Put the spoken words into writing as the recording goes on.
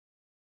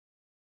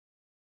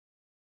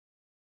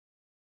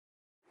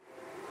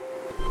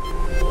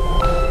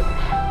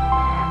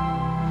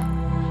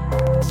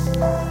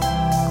We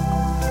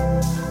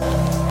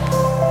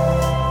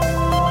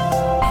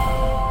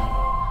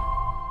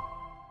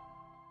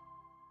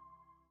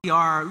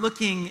are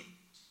looking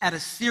at a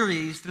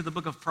series through the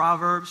book of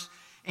Proverbs,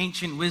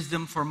 Ancient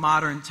Wisdom for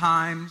Modern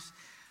Times.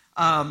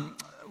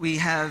 We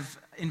have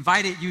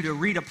invited you to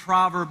read a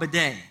proverb a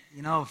day.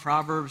 You know,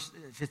 Proverbs,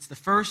 if it's the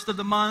first of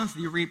the month,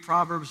 you read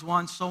Proverbs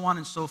 1, so on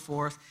and so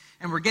forth.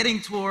 And we're getting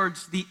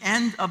towards the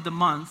end of the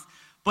month.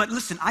 But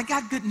listen, I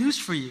got good news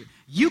for you.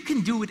 You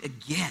can do it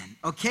again,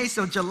 okay?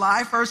 So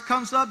July 1st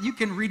comes up, you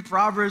can read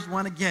Proverbs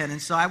 1 again.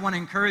 And so I want to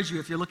encourage you,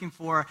 if you're looking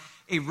for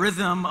a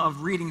rhythm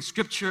of reading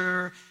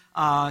scripture,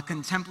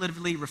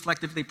 contemplatively,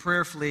 reflectively,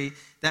 prayerfully,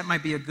 that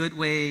might be a good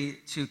way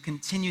to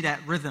continue that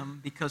rhythm,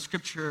 because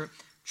scripture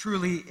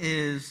truly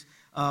is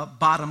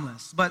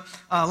bottomless. But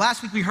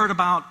last week we heard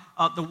about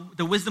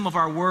the wisdom of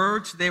our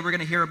words. Today we're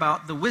going to hear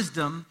about the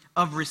wisdom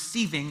of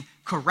receiving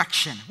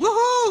correction.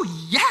 Woohoo!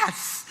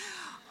 Yes!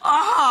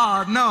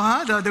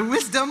 The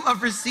wisdom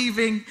of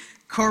receiving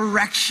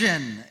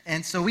correction.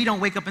 And so we don't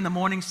wake up in the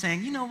morning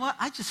saying, you know what,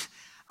 I just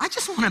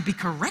want to be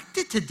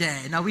corrected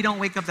today. No, we don't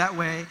wake up that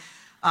way.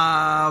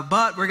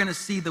 But we're going to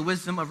see the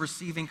wisdom of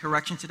receiving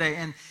correction today.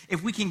 And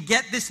if we can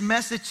get this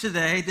message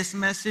today, this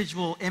message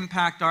will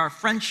impact our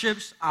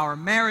friendships, our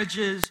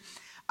marriages,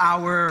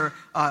 our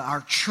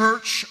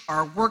church,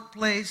 our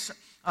workplace,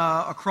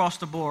 across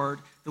the board,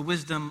 the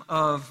wisdom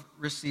of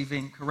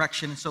receiving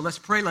correction. So let's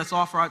pray. Let's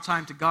offer our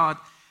time to God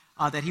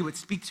that he would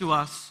speak to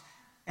us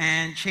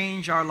and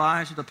change our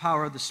lives with the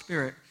power of the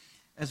Spirit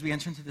as we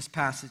enter into this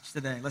passage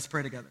today. Let's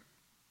pray together.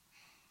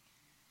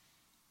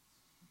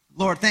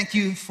 Lord, thank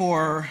you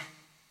for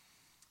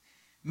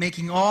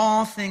making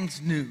all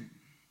things new,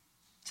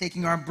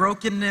 taking our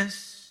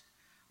brokenness,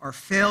 our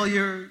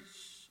failures,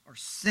 our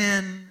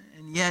sin,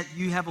 and yet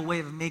you have a way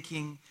of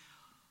making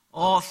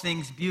all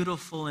things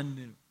beautiful and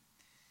new.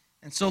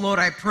 And so, Lord,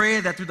 I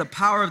pray that through the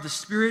power of the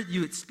Spirit,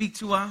 you would speak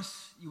to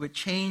us, you would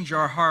change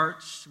our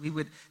hearts,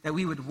 that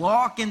we would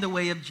walk in the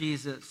way of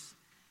Jesus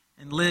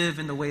and live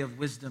in the way of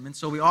wisdom. And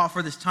so we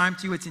offer this time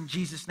to you. It's in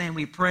Jesus' name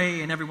we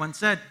pray, and everyone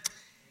said,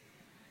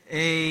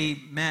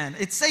 amen.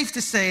 It's safe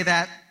to say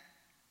that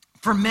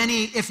for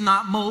many, if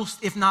not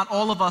most, if not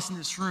all of us in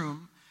this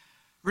room,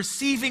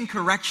 receiving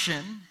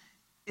correction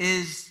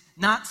is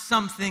not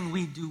something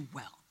we do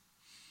well.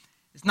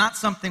 It's not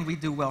something we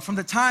do well. From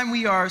the time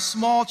we are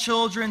small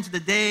children to the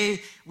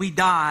day we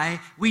die,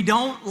 we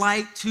don't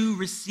like to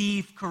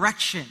receive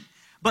correction.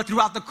 But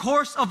throughout the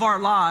course of our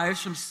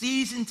lives, from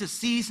season to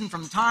season,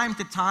 from time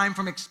to time,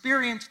 from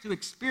experience to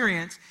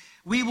experience,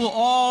 we will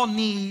all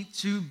need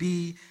to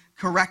be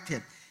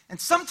corrected. And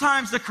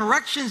sometimes the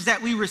corrections that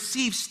we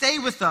receive stay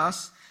with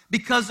us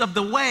because of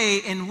the way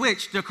in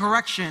which the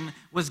correction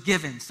was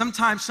given.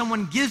 Sometimes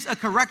someone gives a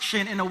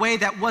correction in a way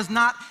that was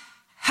not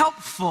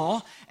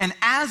helpful, and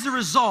as a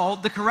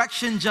result, the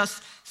correction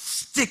just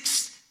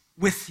sticks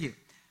with you.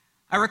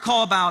 I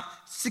recall about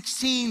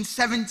 16,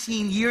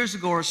 17 years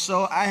ago or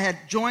so, I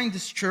had joined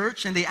this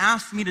church, and they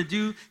asked me to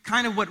do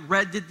kind of what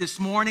Red did this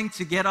morning,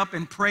 to get up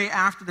and pray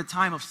after the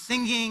time of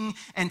singing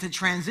and to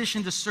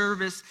transition the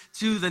service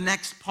to the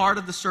next part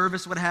of the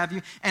service, what have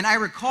you. And I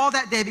recall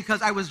that day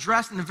because I was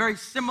dressed in a very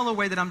similar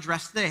way that I'm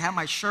dressed today. I had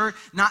my shirt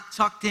not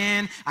tucked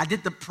in. I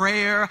did the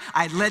prayer.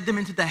 I led them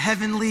into the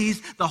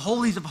heavenlies, the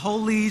holies of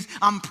holies.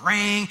 I'm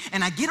praying,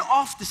 and I get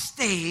off the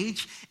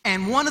stage,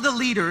 and one of the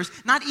leaders,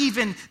 not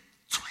even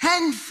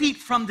 10 feet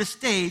from the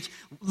stage,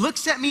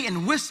 looks at me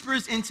and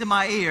whispers into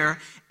my ear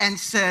and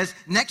says,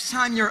 next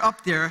time you're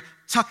up there,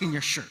 tuck in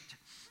your shirt.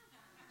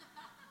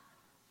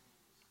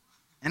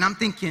 And I'm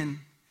thinking,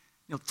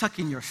 tuck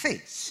in your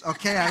face,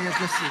 okay?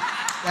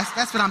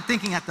 That's what I'm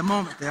thinking at the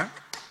moment there.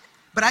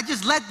 But I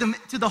just led them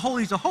to the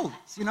holies of holies,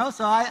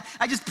 so I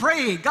just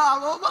prayed,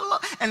 God,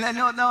 and then,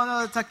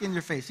 no, tuck in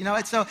your face,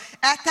 And so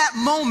at that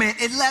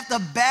moment, it left a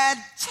bad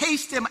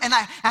taste in my, and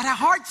I had a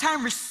hard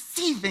time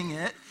receiving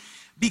it,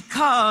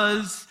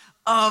 because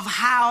of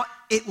how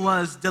it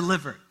was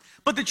delivered.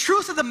 But the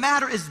truth of the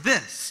matter is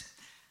this: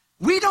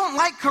 we don't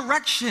like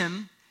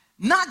correction,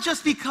 not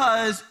just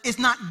because it's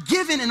not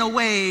given in a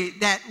way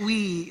that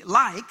we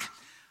like.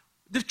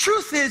 The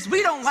truth is,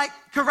 we don't like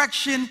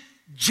correction,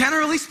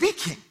 generally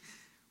speaking.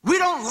 We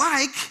don't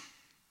like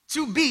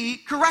to be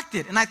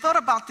corrected. And I thought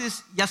about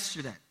this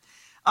yesterday.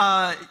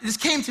 This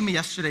came to me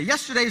yesterday.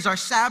 Yesterday is our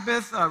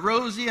Sabbath,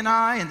 Rosie and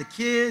I and the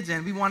kids,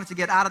 and we wanted to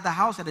get out of the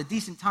house at a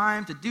decent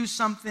time to do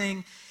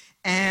something.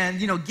 And,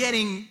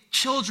 getting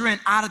children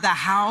out of the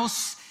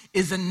house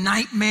is a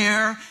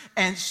nightmare.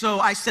 And so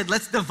I said,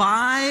 let's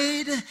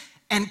divide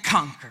and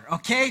conquer,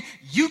 okay?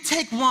 You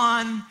take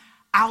one,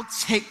 I'll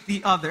take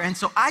the other. And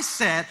so I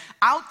said,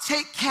 I'll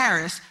take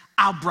Karis,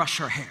 I'll brush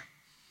her hair.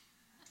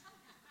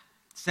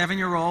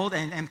 7-year-old,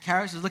 and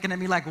Karis is looking at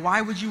me like,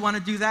 why would you want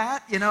to do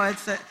that?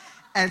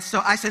 And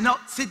so I said, no,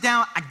 sit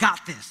down, I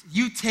got this.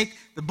 You take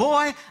the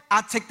boy,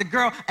 I'll take the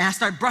girl, and I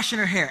start brushing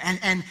her hair.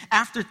 And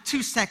after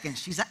 2 seconds,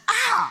 she's like,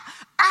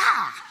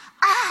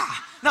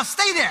 no,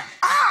 stay there,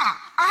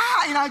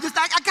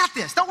 I got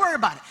this, don't worry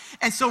about it.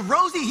 And so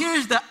Rosie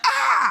hears the,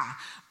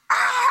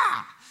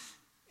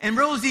 And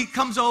Rosie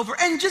comes over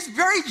and just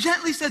very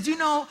gently says,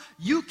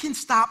 you can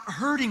stop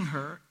hurting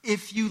her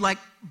if you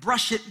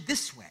brush it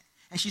this way.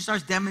 And she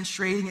starts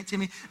demonstrating it to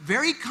me.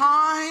 Very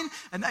kind,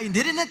 and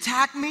didn't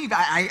attack me.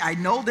 I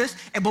know this.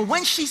 But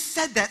when she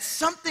said that,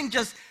 something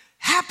just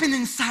happened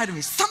inside of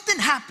me. Something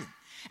happened.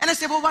 And I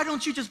said, well, why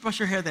don't you just brush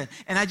your hair then?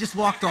 And I just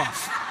walked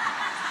off.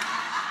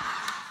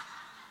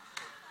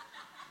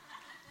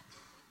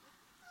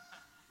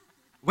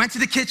 Went to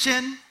the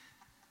kitchen.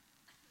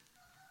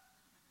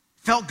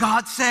 Felt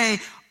God say,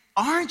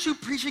 aren't you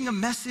preaching a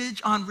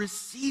message on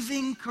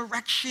receiving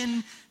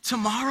correction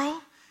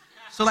tomorrow?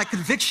 So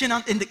conviction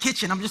in the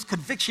kitchen. I'm just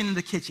conviction in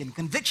the kitchen.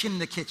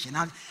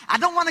 I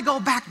don't want to go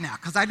back now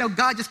because I know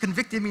God just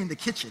convicted me in the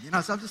kitchen.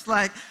 So I'm just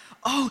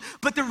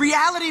but the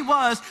reality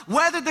was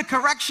whether the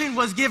correction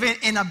was given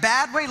in a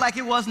bad way like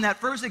it was in that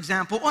first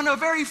example or in a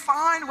very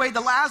fine way, the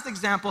last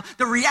example,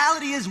 the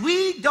reality is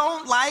we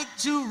don't like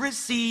to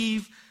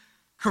receive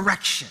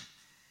correction.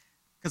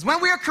 Because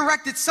when we are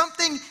corrected,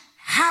 something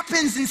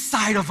happens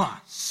inside of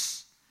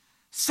us.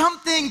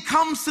 Something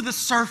comes to the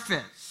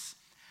surface.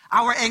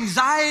 Our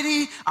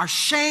anxiety, our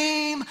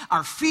shame,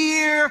 our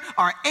fear,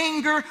 our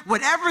anger,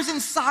 whatever's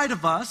inside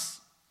of us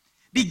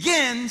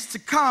begins to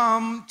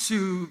come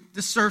to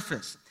the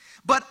surface.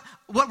 But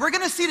what we're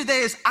going to see today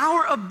is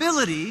our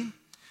ability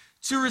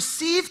to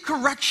receive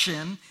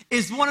correction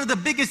is one of the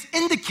biggest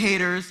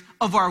indicators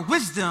of our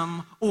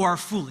wisdom or our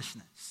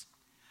foolishness.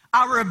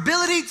 Our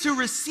ability to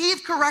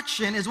receive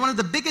correction is one of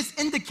the biggest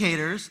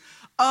indicators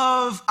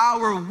of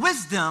our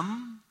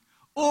wisdom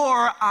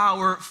or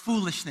our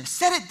foolishness.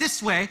 Said it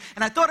this way,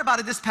 and I thought about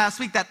it this past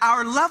week, that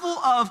our level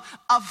of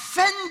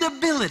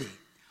offendability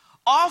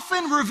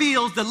often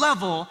reveals the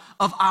level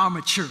of our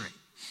maturity.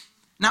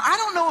 Now, I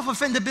don't know if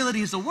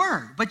offendability is a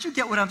word, but you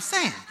get what I'm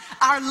saying.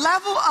 Our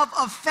level of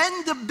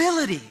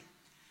offendability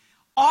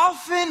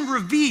often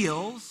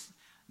reveals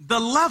the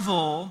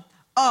level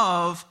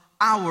of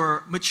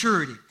our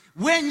maturity.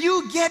 When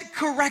you get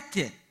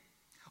corrected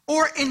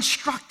or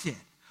instructed,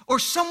 or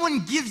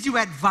someone gives you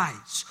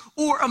advice,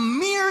 or a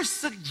mere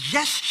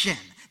suggestion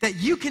that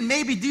you can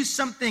maybe do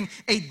something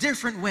a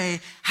different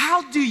way,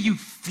 how do you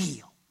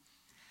feel?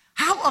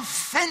 How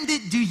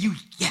offended do you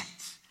get?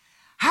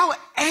 How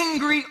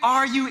angry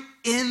are you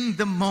in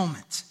the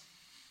moment?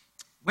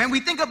 When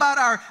we think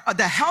about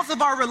the health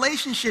of our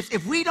relationships,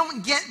 if we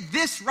don't get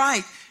this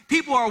right,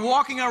 people are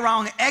walking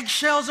around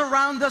eggshells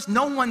around us.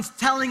 No one's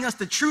telling us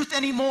the truth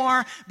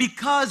anymore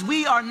because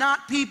we are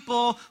not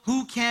people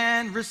who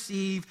can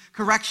receive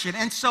correction.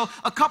 And so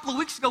a couple of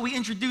weeks ago, we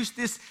introduced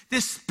this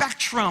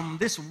spectrum,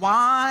 this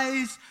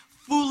wise,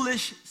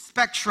 foolish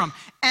spectrum.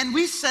 And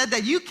we said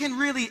that you can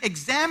really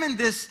examine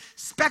this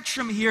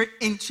spectrum here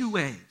in two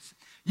ways.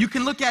 You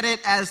can look at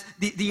it as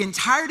the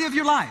entirety of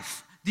your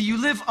life. Do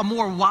you live a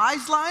more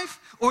wise life,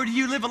 or do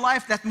you live a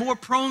life that's more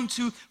prone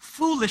to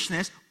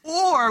foolishness?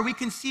 Or we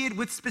can see it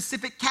with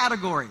specific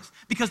categories.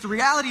 Because the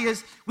reality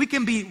is we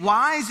can be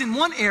wise in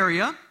one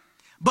area,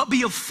 but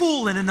be a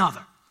fool in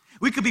another.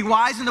 We could be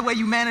wise in the way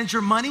you manage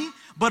your money,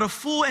 but a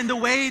fool in the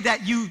way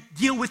that you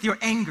deal with your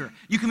anger.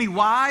 You can be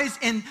wise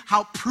in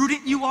how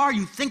prudent you are.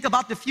 You think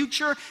about the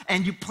future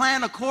and you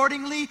plan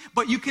accordingly,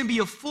 but you can be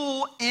a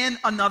fool in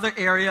another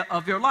area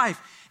of your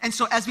life. And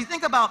so as we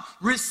think about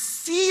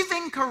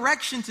receiving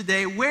correction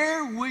today,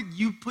 where would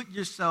you put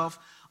yourself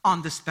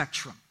on the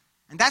spectrum?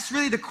 And that's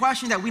really the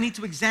question that we need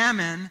to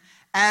examine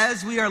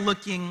as we are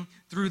looking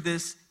through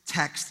this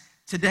text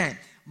today.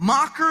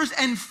 Mockers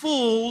and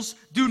fools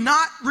do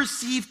not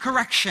receive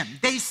correction.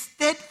 They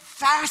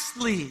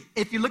steadfastly,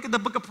 if you look at the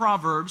book of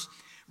Proverbs,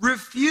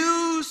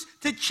 refuse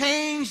to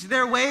change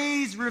their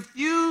ways,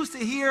 refuse to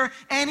hear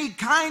any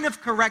kind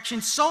of correction,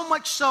 so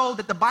much so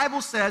that the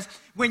Bible says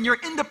when you're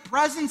in the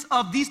presence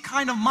of these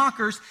kind of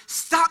mockers,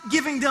 stop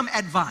giving them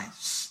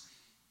advice.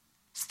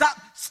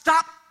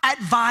 Stop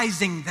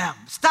advising them.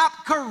 Stop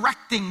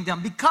correcting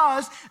them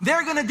because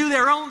they're going to do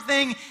their own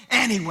thing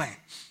anyway.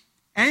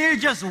 And you're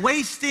just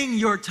wasting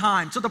your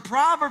time. So the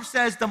proverb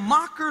says the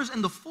mockers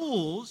and the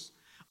fools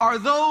are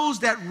those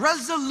that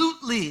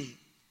resolutely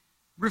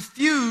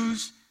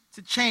refuse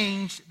to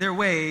change their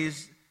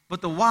ways,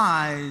 but the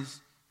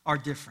wise are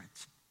different.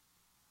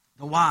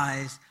 The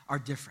wise are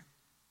different.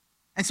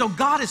 And so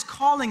God is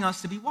calling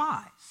us to be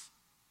wise.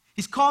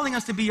 He's calling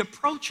us to be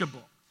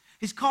approachable.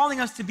 He's calling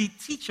us to be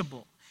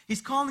teachable. He's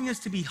calling us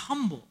to be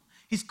humble.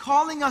 He's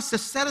calling us to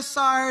set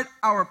aside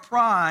our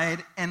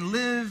pride and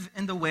live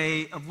in the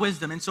way of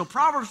wisdom. And so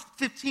Proverbs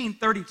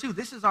 15:32,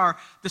 this is the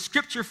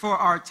scripture for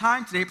our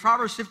time today.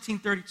 Proverbs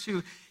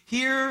 15:32,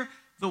 hear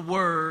the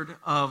word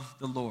of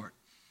the Lord.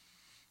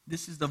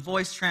 This is the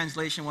Voice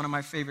translation, one of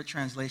my favorite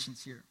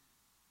translations here.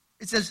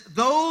 It says,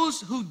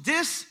 those who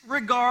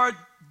disregard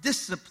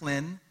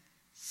discipline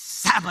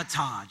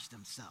sabotage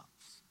themselves.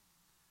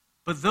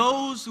 But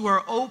those who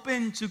are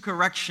open to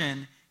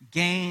correction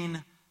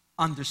gain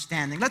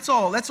understanding. Let's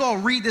all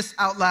read this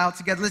out loud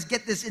together. Let's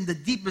get this in the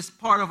deepest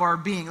part of our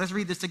being. Let's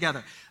read this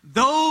together.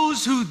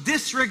 Those who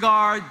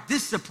disregard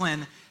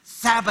discipline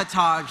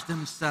sabotage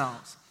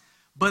themselves.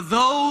 but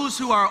those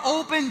who are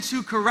open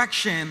to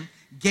correction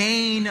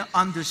gain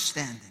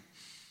understanding.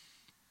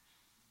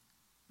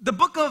 The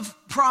book of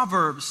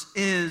Proverbs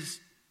is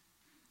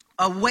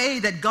a way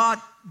that God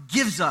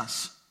gives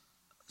us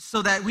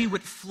so that we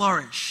would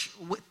flourish,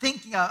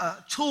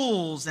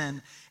 tools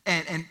and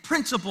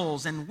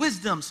principles and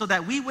wisdom so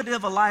that we would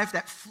live a life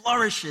that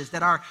flourishes,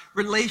 that our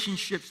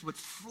relationships would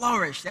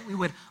flourish, that we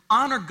would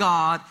honor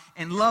God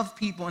and love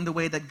people in the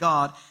way that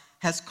God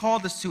has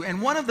called us to. And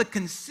one of the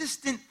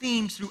consistent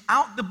themes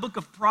throughout the book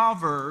of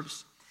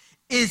Proverbs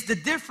is the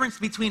difference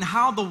between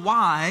how the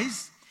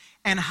wise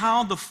and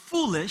how the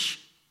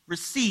foolish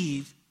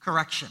receive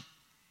correction.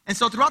 And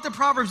so throughout the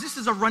Proverbs, this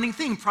is a running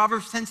theme.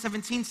 Proverbs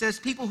 10:17 says,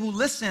 people who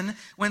listen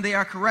when they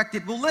are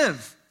corrected will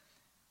live.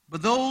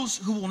 But those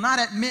who will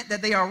not admit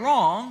that they are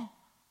wrong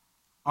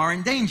are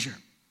in danger.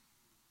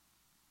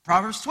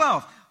 Proverbs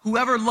 12,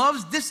 whoever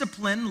loves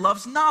discipline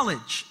loves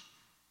knowledge,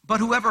 but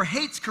whoever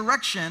hates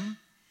correction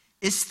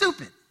is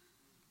stupid.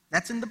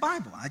 That's in the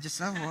Bible.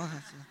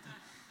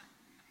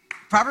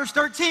 Proverbs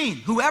 13,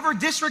 whoever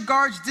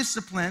disregards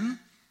discipline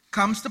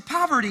comes to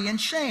poverty and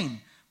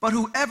shame, but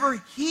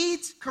whoever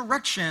heeds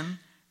correction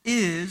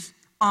is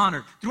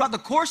honored. Throughout the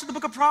course of the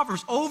book of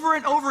Proverbs, over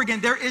and over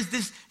again, there is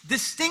this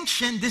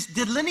distinction, this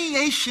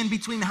delineation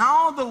between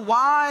how the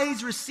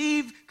wise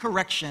receive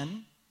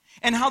correction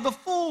and how the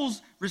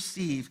fools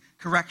receive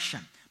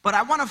correction. But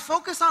I want to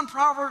focus on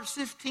Proverbs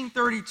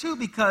 15:32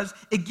 because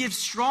it gives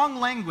strong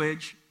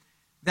language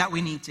that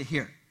we need to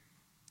hear.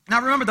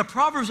 Now remember, the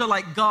Proverbs are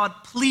like God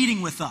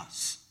pleading with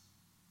us.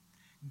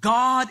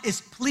 God is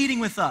pleading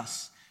with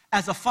us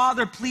as a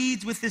father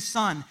pleads with his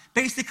son,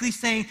 basically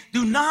saying,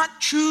 do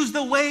not choose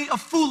the way of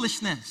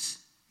foolishness.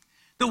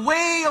 The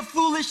way of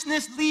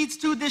foolishness leads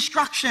to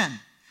destruction.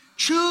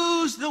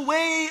 Choose the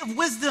way of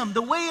wisdom.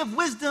 The way of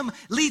wisdom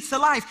leads to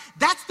life.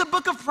 That's the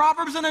book of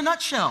Proverbs in a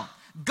nutshell.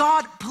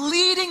 God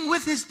pleading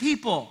with his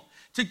people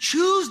to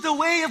choose the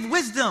way of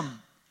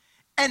wisdom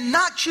and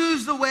not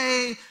choose the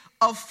way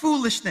of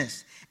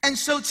foolishness. And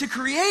so to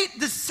create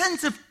the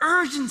sense of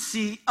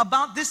urgency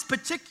about this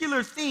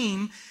particular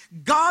theme,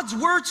 God's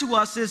word to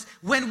us is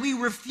when we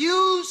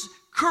refuse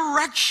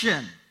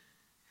correction,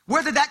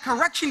 whether that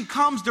correction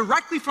comes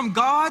directly from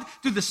God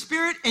through the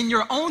Spirit in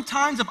your own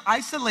times of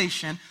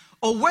isolation,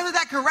 or whether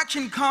that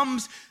correction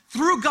comes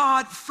through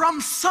God from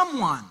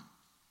someone,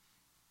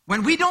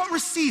 when we don't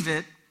receive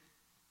it,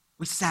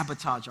 we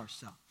sabotage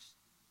ourselves.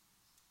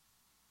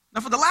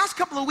 Now, for the last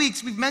couple of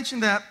weeks, we've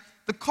mentioned that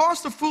the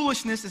cost of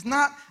foolishness is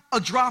not a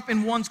drop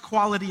in one's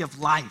quality of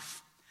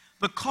life.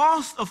 The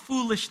cost of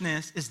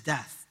foolishness is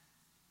death.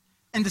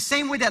 In the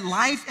same way that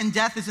life and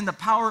death is in the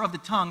power of the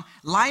tongue,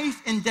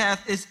 life and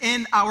death is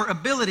in our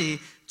ability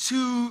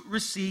to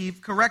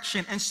receive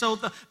correction. And so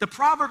the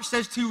proverb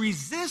says to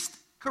resist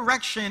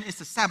correction is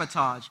to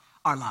sabotage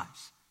our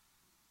lives.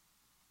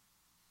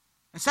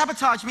 And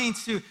sabotage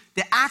means the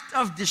act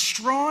of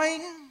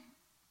destroying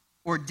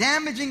or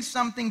damaging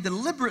something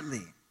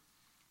deliberately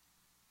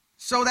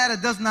so that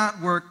it does not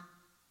work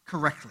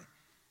correctly.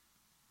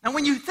 Now,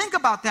 when you think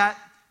about that,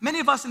 many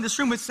of us in this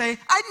room would say,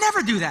 I'd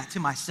never do that to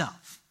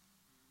myself.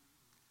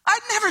 I'd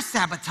never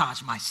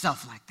sabotage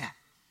myself like that.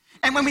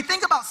 And when we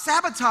think about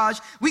sabotage,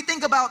 we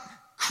think about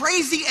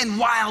crazy and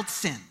wild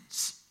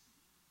sins.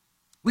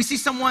 We see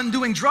someone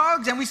doing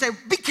drugs and we say,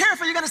 be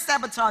careful, you're going to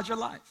sabotage your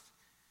life.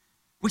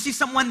 We see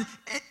someone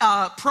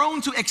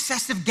prone to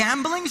excessive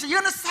gambling, so you're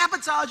going to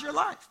sabotage your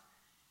life.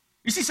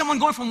 You see someone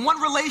going from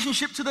one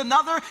relationship to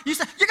another, you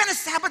say, you're going to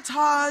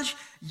sabotage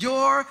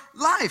your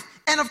life.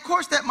 And of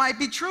course, that might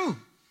be true.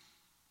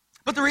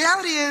 But the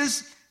reality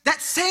is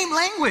that same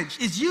language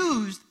is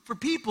used for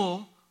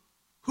people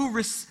who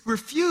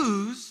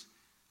refuse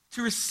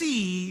to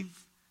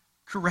receive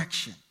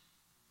correction.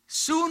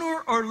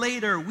 Sooner or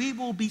later, we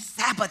will be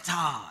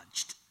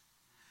sabotaged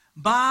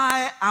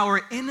by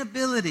our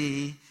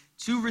inability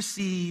to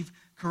receive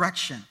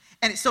correction.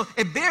 And so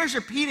it bears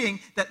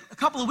repeating that a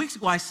couple of weeks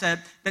ago I said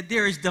that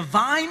there is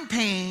divine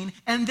pain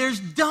and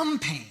there's dumb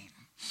pain.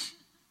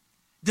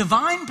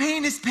 Divine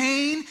pain is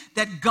pain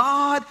that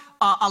God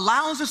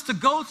allows us to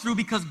go through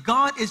because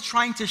God is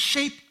trying to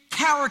shape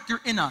character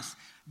in us.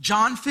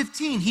 John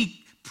 15,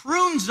 he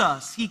prunes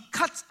us, he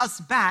cuts us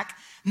back,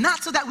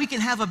 not so that we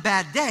can have a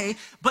bad day,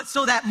 but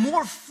so that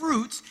more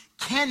fruit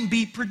can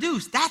be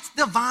produced. That's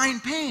divine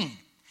pain.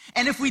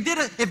 And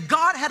if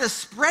God had a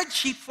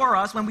spreadsheet for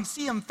us when we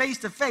see him face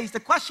to face, the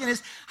question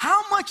is,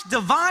 how much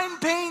divine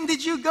pain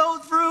did you go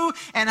through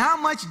and how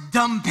much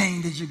dumb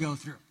pain did you go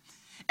through?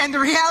 And the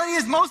reality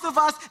is most of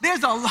us,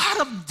 there's a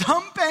lot of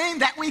dumb pain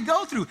that we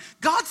go through.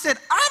 God said,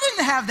 I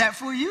didn't have that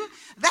for you.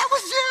 That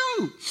was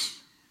you.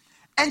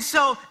 And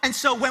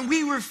so when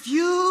we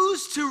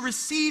refuse to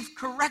receive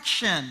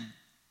correction,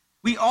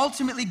 we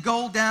ultimately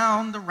go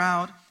down the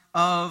route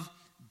of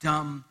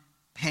dumb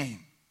pain.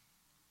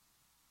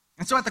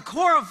 And so at the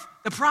core of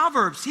the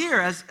Proverbs here,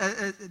 as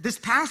this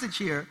passage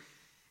here,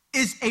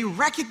 is a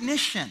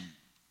recognition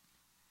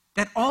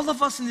that all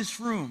of us in this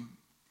room,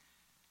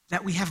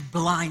 that we have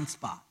blind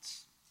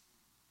spots.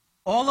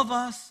 All of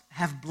us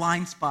have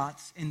blind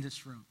spots in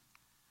this room.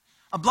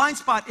 A blind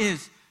spot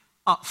is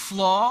a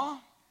flaw,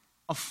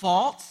 a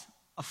fault,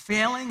 a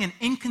failing, an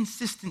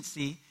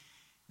inconsistency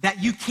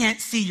that you can't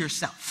see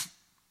yourself.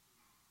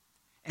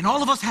 And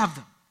all of us have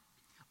them.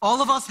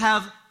 All of us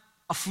have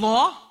a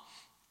flaw,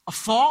 a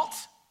fault,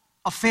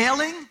 a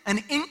failing,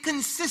 an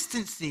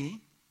inconsistency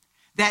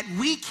that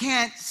we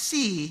can't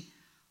see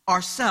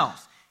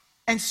ourselves.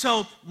 And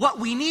so what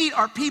we need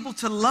are people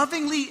to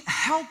lovingly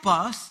help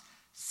us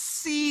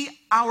see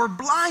our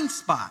blind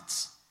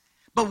spots.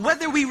 But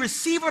whether we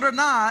receive it or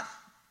not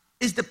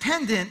is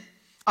dependent,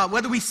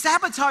 whether we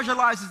sabotage our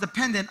lives is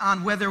dependent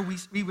on whether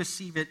we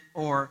receive it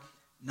or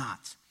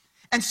not.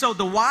 And so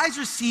the wise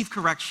receive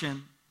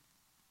correction,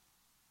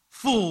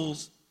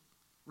 fools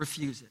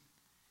refuse it.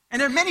 And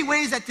there are many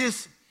ways that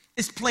this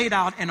is played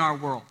out in our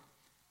world.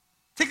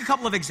 Take a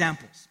couple of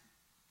examples.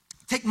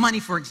 Take money,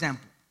 for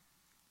example.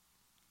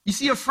 You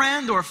see a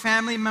friend or a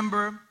family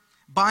member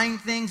buying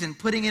things and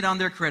putting it on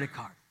their credit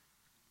card.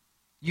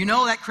 You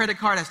know that credit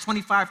card has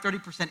 25,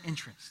 30%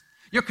 interest.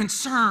 You're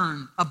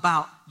concerned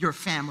about your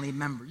family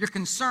member. You're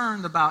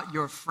concerned about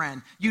your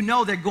friend. You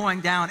know they're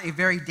going down a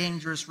very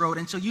dangerous road.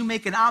 And so you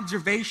make an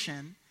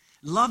observation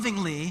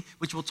lovingly,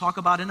 which we'll talk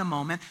about in a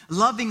moment,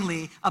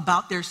 lovingly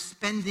about their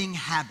spending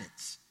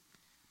habits.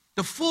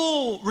 The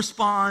fool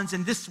responds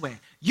in this way: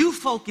 you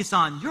focus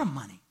on your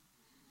money.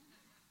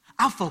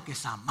 I'll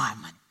focus on my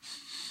money.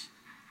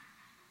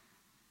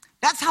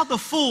 That's how the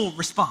fool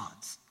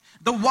responds.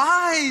 The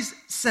wise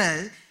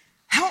says,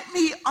 help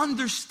me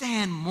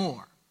understand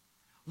more.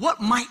 What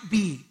might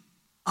be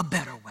a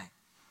better way?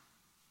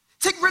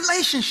 Take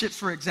relationships,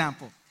 for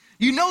example.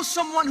 You know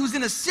someone who's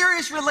in a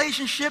serious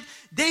relationship,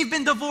 they've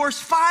been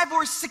divorced 5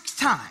 or 6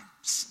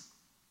 times.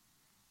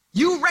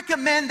 You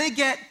recommend they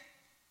get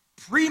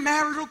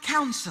premarital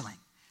counseling.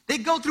 They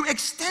go through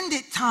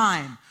extended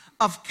time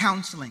of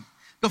counseling.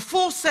 The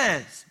fool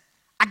says,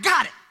 I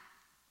got it.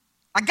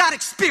 I got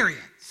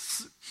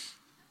experience.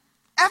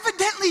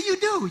 Evidently you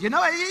do,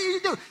 you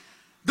do.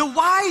 The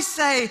wise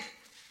say,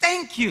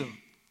 thank you.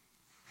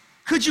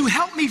 Could you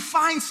help me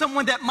find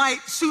someone that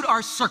might suit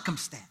our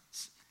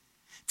circumstance?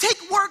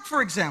 Take work,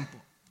 for example.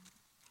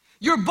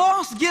 Your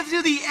boss gives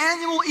you the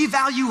annual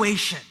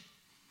evaluation,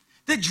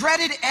 the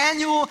dreaded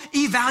annual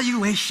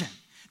evaluation.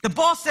 The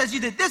boss says you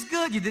did this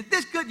good, you did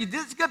this good, you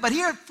did this good, but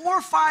here are 4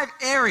 or 5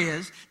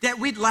 areas that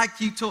we'd like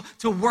you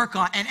to work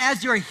on. And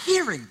as you're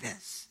hearing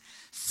this,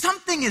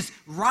 something is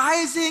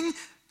rising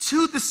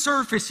to the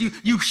surface.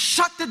 You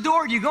shut the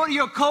door, you go to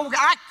your coworker,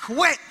 I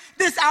quit.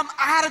 I'm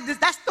out of this.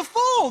 That's the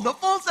fool. The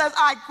fool says,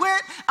 I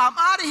quit, I'm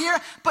out of here.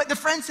 But the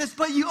friend says,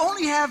 but you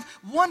only have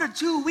 1 or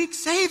 2 weeks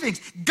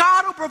savings.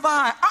 God will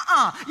provide.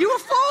 You a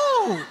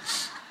fool.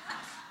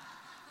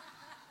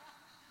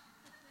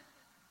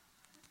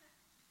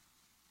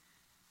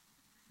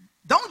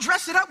 Don't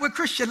dress it up with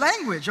Christian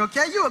language,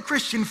 okay? You're a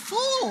Christian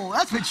fool.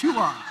 That's what you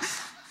are.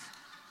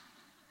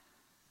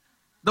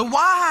 The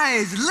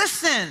wise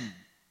listen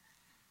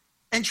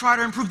and try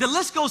to improve. The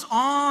list goes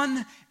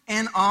on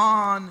and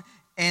on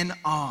and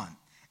on.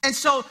 And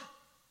so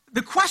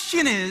the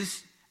question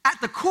is, at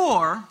the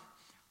core,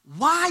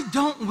 why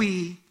don't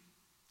we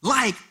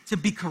like to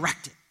be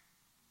corrected?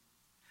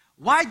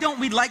 Why don't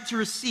we like to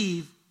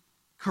receive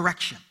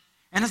correction?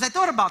 And as I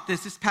thought about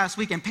this past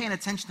week and paying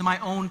attention to my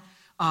own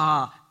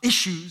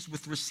issues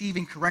with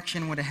receiving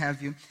correction and what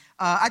have you,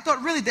 I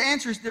thought really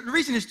the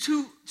reason is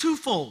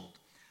twofold.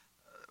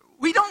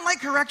 We don't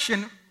like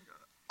correction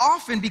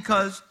often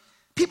because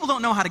people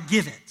don't know how to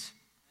give it.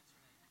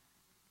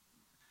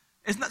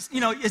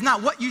 It's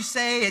not what you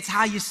say, it's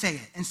how you say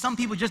it. And some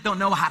people just don't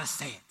know how to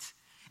say it.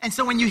 And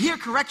so when you hear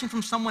correction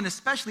from someone,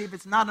 especially if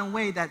it's not in a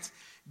way that's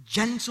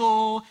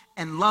gentle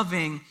and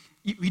loving,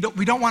 we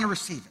don't want to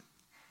receive it.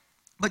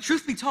 But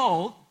truth be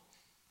told,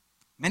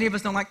 many of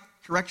us don't like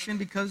correction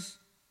because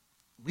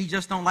we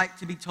just don't like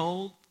to be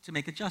told to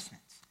make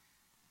adjustments.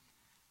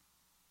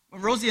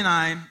 When Rosie and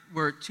I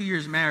were 2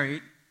 years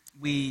married,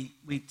 we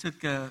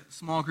took a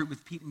small group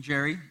with Pete and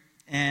Jerry,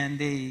 and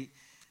they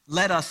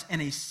led us in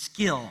a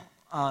skill,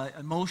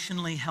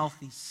 emotionally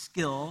healthy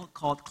skill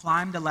called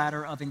Climb the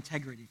Ladder of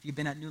Integrity. If you've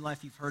been at New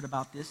Life, you've heard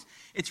about this.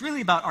 It's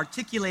really about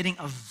articulating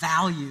a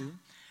value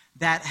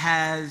that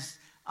has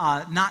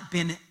not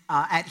been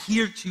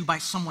adhered to by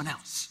someone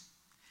else.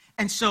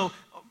 And so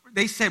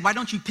they said, why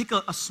don't you pick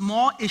a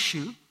small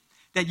issue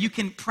that you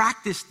can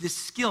practice this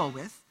skill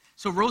with?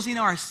 So Rosie and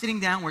I are sitting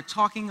down, we're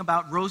talking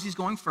about, Rosie's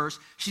going first.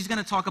 She's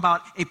going to talk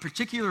about a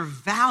particular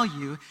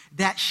value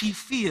that she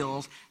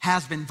feels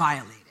has been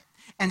violated.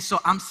 And so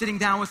I'm sitting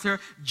down with her.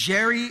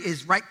 Jerry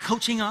is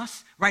coaching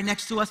us, right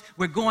next to us.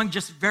 We're going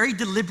just very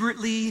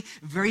deliberately,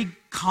 very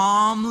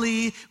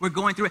calmly. We're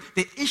going through it.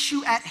 The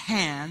issue at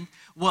hand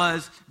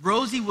was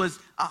Rosie was,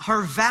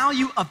 her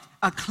value of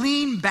a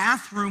clean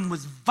bathroom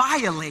was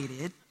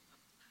violated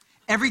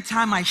every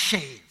time I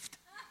shaved.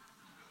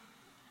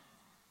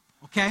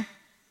 Okay?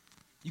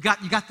 You got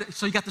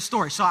the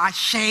story. So I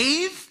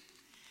shave,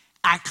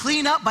 I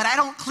clean up, but I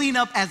don't clean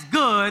up as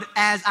good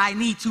as I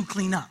need to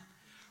clean up.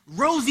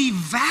 Rosie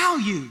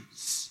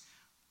values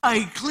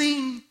a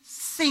clean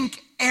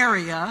sink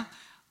area,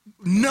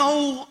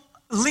 no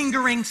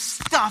lingering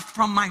stuff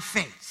from my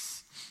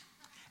face.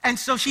 And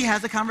so she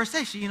has a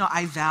conversation.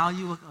 I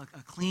value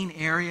a clean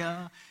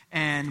area,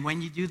 and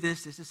when you do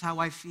this, this is how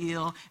I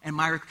feel. And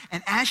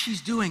as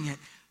she's doing it,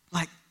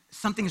 like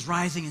something's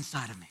rising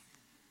inside of me.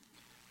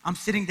 I'm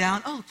sitting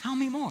down. Oh, tell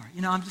me more.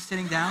 I'm just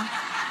sitting down.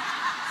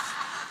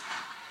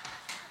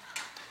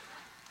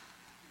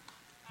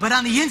 But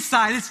on the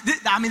inside,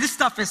 this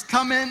stuff is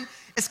coming.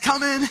 It's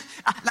coming.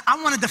 I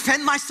want to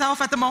defend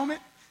myself at the moment.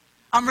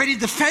 I'm ready to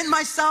defend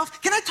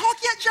myself. Can I talk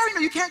yet, Jerry?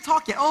 No, you can't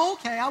talk yet. Oh,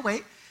 okay, I'll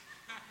wait.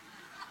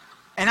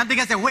 And I'm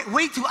thinking,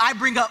 wait till I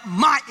bring up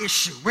my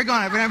issue. We're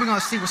gonna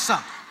see what's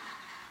up.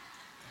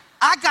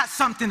 I got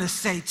something to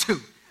say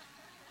too.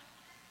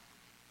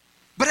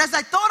 But as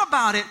I thought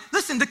about it,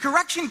 listen, the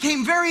correction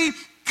came very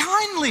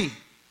kindly.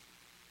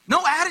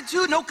 No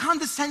attitude, no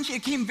condescension.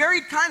 It came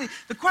very kindly.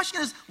 The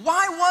question is,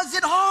 why was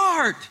it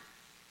hard?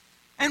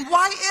 And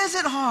why is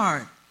it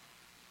hard?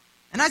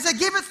 And as I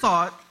give it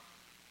thought,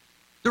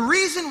 the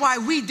reason why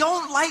we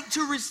don't like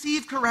to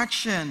receive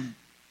correction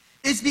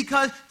is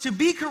because to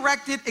be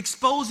corrected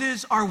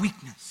exposes our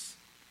weakness.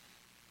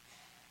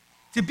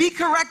 To be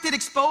corrected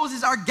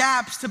exposes our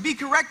gaps. To be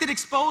corrected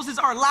exposes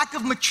our lack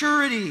of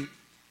maturity.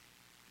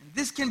 And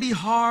this can be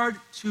hard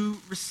to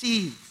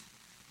receive.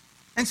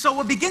 And so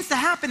what begins to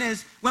happen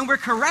is when we're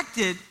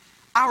corrected,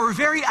 our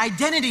very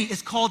identity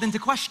is called into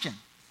question.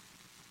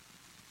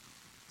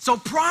 So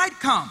pride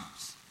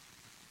comes.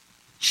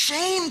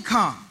 Shame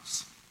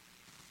comes.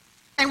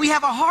 And we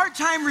have a hard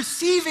time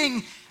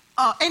receiving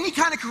any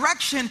kind of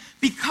correction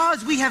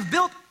because we have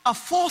built a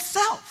false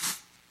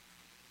self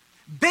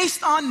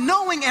based on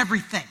knowing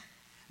everything,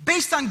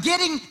 based on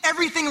getting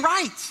everything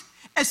right.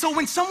 And so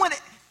when someone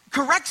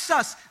corrects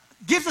us,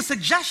 gives a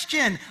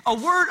suggestion, a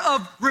word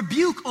of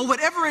rebuke, or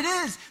whatever it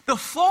is, the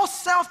false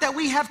self that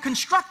we have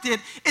constructed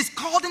is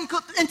called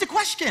into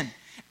question.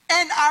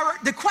 And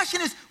the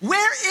question is,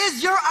 where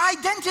is your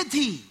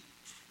identity?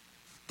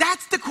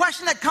 That's the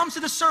question that comes to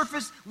the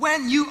surface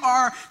when you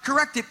are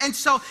corrected. And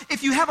so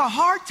if you have a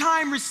hard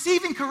time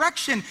receiving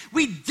correction,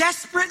 we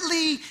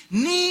desperately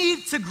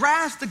need to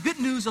grasp the good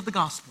news of the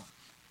gospel.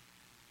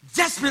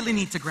 Desperately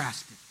need to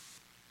grasp it.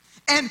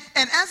 And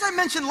as I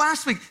mentioned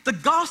last week, the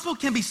gospel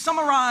can be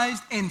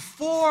summarized in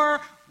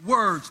 4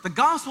 words. The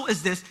gospel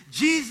is this: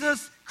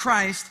 Jesus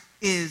Christ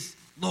is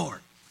Lord.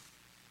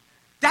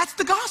 That's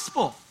the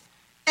gospel.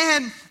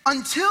 And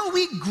until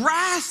we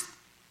grasp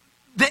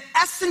the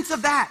essence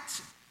of that,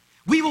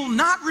 we will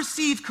not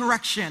receive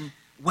correction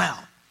well.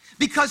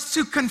 Because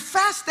to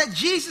confess that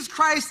Jesus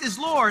Christ is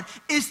Lord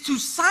is to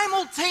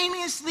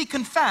simultaneously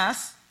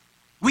confess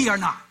we are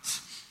not.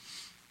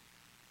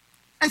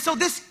 And so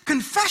this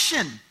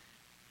confession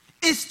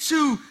is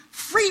to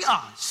free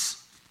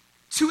us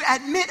to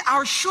admit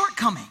our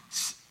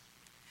shortcomings.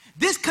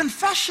 This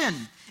confession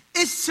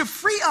is to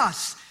free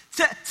us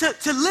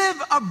to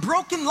live a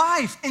broken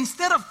life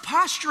instead of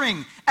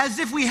posturing as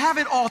if we have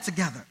it all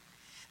together.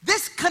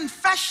 This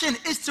confession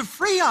is to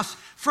free us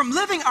from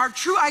living our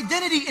true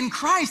identity in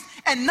Christ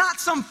and not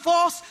some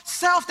false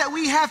self that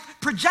we have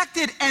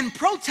projected and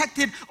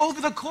protected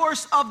over the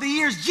course of the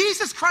years.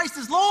 Jesus Christ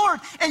is Lord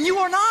and you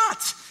are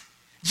not.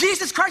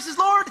 Jesus Christ is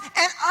Lord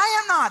and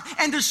I am not.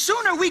 And the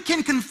sooner we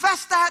can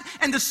confess that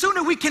and the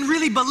sooner we can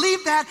really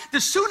believe that,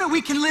 the sooner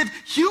we can live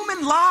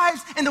human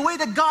lives in the way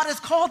that God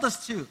has called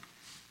us to.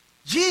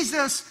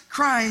 Jesus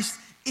Christ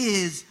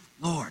is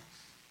Lord.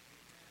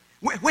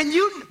 When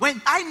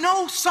I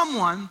know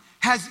someone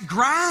has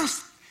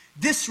grasped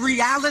this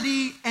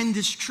reality and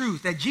this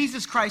truth that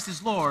Jesus Christ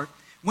is Lord,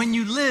 when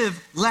you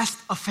live less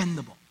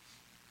offendable,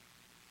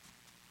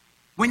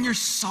 when you're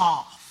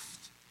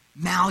soft,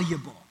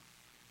 malleable,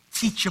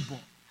 teachable.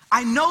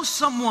 I know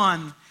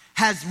someone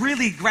has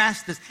really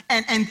grasped this,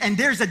 and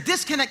there's a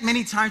disconnect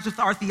many times with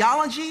our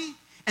theology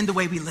and the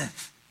way we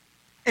live.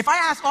 If I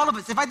ask all of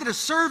us, if I did a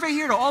survey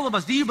here to all of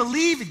us, do you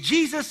believe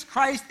Jesus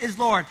Christ is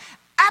Lord?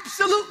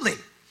 Absolutely.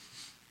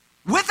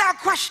 Without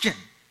question.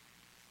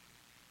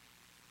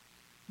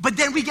 But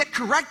then we get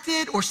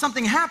corrected or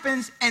something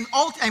happens and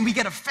we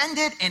get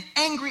offended and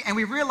angry and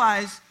we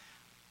realize,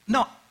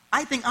 no,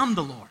 I think I'm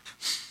the Lord.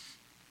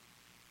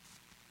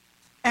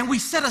 And we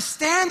set a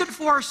standard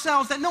for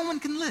ourselves that no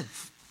one can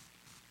live.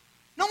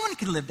 No one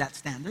can live that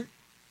standard.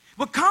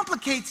 What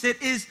complicates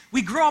it is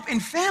we grow up in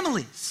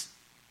families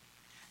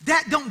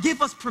that don't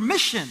give us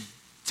permission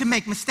to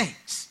make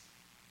mistakes.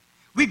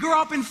 We grow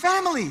up in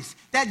families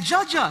that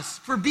judge us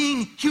for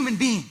being human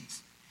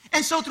beings.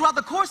 And so throughout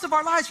the course of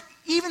our lives,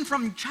 even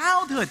from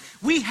childhood,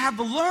 we have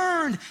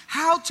learned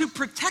how to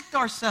protect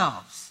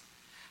ourselves,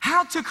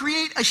 how to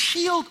create a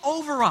shield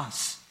over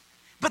us.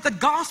 But the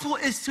gospel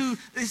is to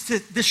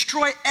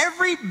destroy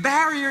every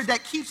barrier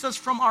that keeps us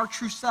from our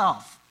true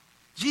self.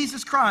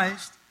 Jesus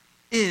Christ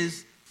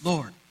is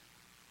Lord.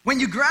 When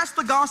you grasp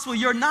the gospel,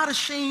 you're not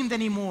ashamed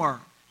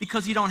anymore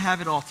because you don't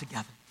have it all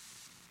together.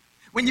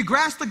 When you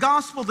grasp the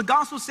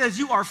gospel says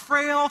you are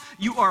frail,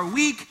 you are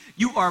weak,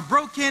 you are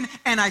broken,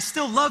 and I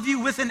still love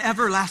you with an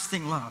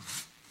everlasting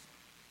love.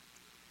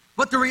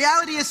 But the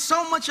reality is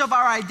so much of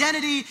our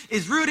identity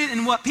is rooted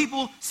in what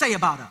people say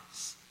about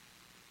us.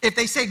 If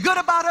they say good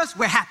about us,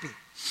 we're happy.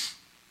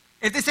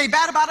 If they say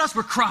bad about us,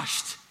 we're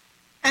crushed.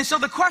 And so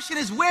the question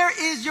is, where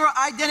is your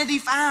identity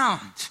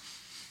found?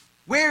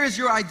 Where is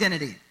your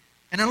identity?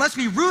 And unless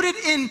we root it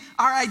in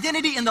our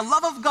identity in the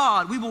love of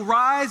God, we will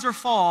rise or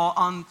fall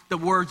on the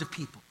words of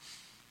people.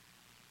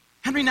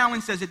 Henry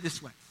Nouwen says it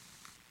this way.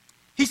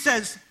 He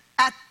says,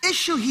 at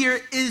issue here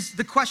is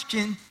the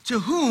question, to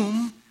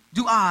whom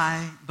do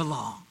I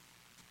belong?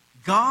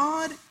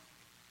 God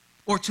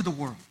or to the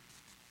world?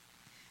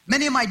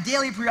 Many of my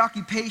daily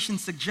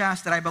preoccupations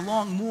suggest that I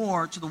belong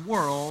more to the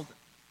world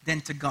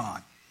than to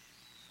God.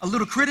 A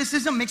little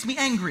criticism makes me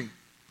angry,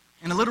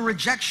 and a little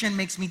rejection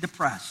makes me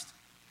depressed.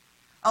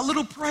 A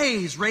little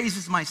praise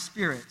raises my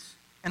spirits,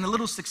 and a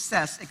little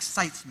success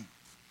excites me.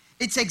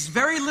 It takes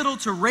very little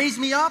to raise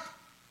me up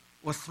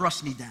or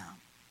thrust me down.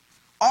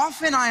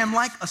 Often I am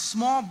like a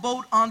small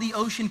boat on the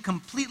ocean,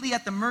 completely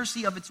at the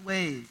mercy of its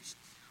waves.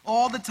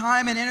 All the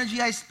time and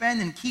energy I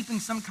spend in keeping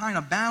some kind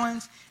of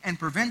balance and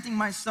preventing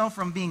myself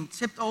from being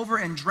tipped over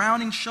and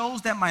drowning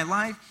shows that my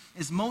life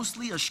is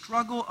mostly a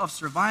struggle of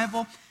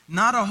survival,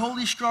 not a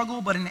holy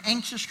struggle, but an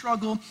anxious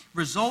struggle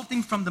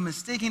resulting from the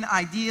mistaken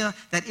idea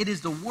that it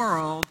is the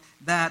world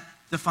that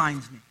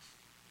defines me.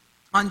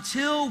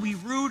 Until we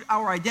root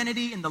our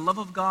identity in the love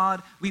of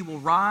God, we will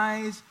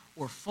rise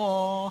or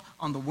fall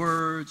on the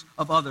words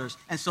of others.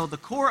 And so the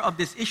core of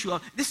this issue,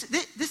 this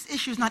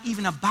issue is not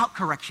even about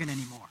correction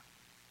anymore.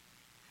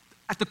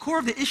 At the core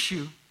of the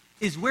issue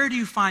is, where do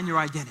you find your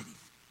identity?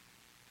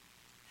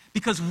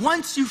 Because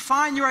once you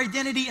find your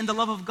identity in the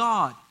love of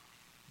God,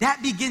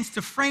 that begins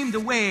to frame the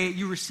way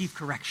you receive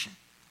correction.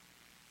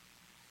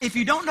 If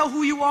you don't know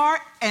who you are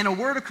and a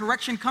word of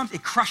correction comes,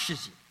 it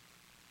crushes you.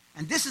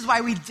 And this is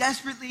why we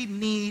desperately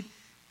need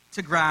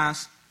to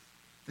grasp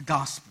the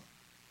gospel.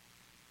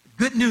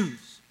 The good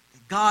news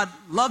that God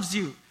loves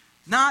you,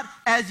 not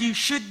as you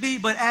should be,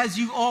 but as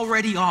you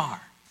already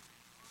are.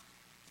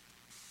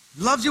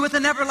 He loves you with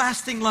an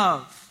everlasting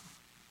love.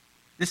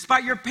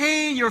 Despite your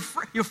pain, your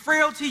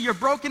frailty, your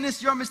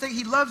brokenness, your mistake,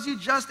 he loves you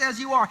just as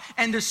you are.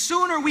 And the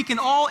sooner we can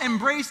all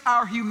embrace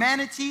our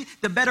humanity,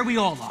 the better we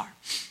all are.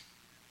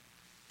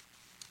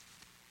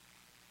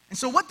 And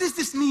so what does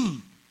this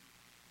mean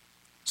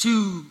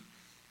to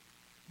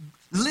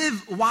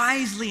live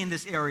wisely in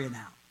this area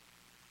now?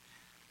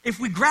 If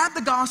we grab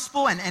the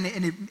gospel and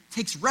it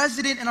takes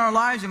resident in our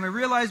lives, and we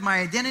realize my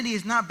identity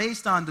is not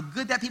based on the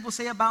good that people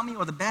say about me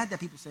or the bad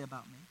that people say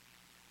about me.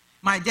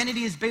 My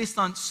identity is based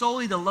on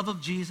solely the love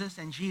of Jesus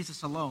and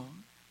Jesus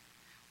alone.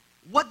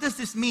 What does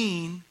this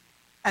mean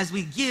as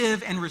we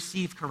give and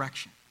receive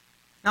correction?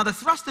 Now, the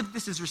thrust of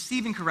this is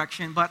receiving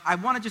correction, but I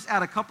want to just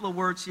add a couple of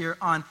words here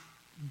on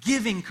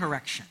giving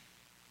correction.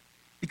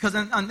 Because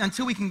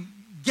until we can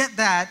get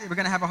that, we're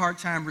going to have a hard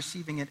time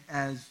receiving it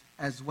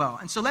as well.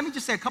 And so let me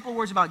just say a couple of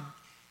words about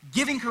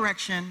giving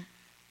correction,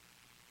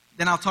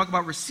 then I'll talk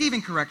about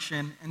receiving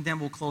correction, and then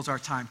we'll close our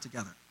time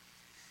together.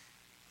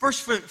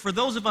 First, for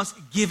those of us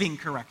giving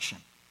correction,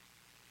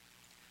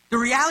 the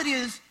reality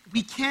is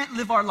we can't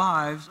live our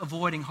lives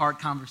avoiding hard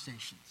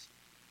conversations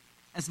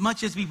as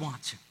much as we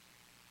want to,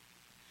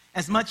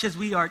 as much as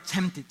we are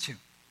tempted to.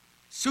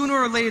 Sooner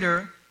or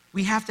later,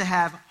 we have to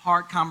have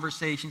hard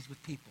conversations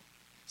with people.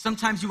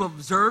 Sometimes you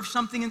observe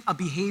something, a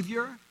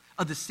behavior,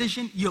 a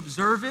decision, you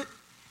observe it,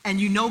 and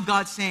you know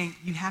God's saying,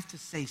 you have to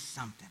say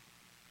something.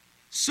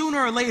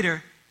 Sooner or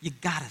later, you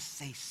gotta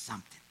say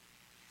something.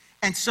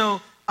 And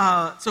so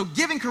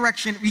giving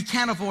correction, we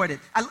can't avoid it.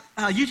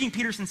 Eugene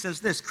Peterson says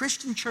this: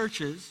 Christian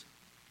churches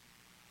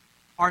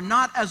are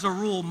not, as a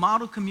rule,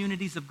 model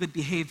communities of good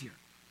behavior.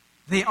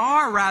 They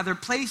are, rather,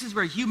 places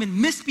where human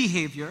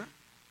misbehavior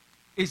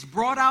is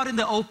brought out in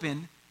the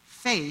open,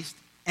 faced,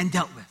 and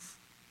dealt with.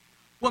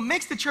 What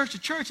makes the church a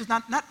church is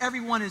not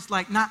everyone is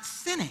like not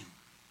sinning.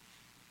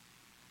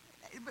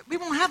 We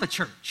won't have a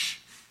church.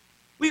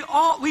 We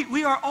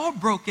are all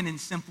broken and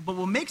sinful, but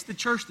what makes the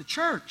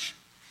church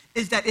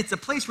is that it's a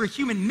place where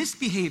human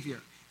misbehavior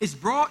is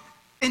brought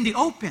in the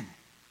open,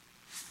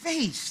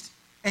 faced,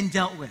 and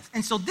dealt with.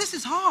 And so this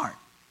is hard.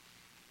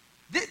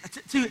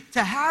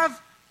 To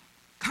have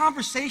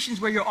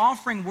conversations where you're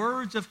offering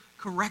words of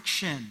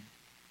correction,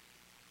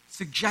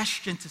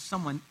 suggestion to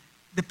someone,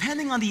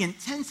 depending on the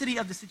intensity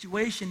of the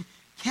situation,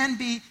 can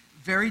be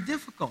very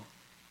difficult.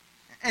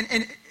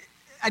 And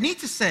I need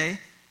to say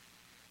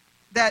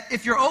that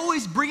if you're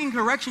always bringing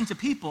correction to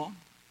people,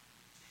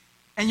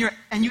 and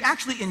you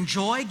actually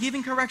enjoy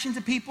giving correction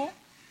to people,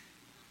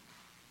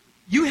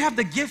 you have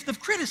the gift of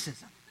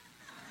criticism.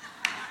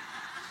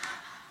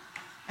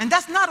 And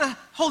that's not a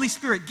Holy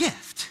Spirit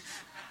gift.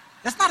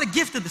 That's not a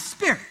gift of the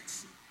Spirit.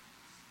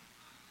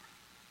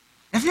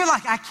 If you're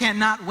like, I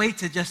cannot wait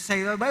to just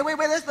say, wait,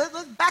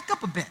 let's back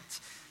up a bit.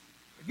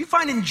 If you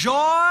find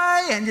joy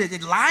and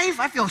life,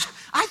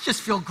 I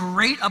just feel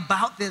great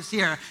about this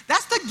here.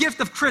 That's the gift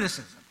of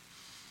criticism.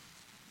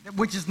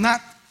 which is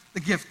not the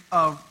gift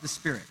of the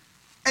Spirit.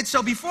 And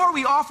so before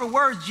we offer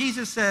words,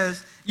 Jesus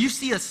says, you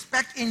see a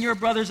speck in your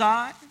brother's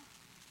eye?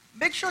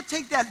 Make sure to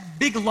take that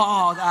big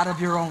log out of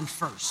your own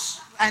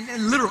first.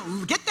 And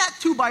literally, get that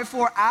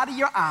 2x4 out of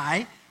your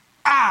eye.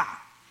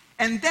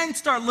 And then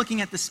start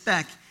looking at the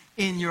speck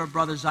in your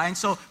brother's eye. And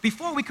so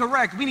before we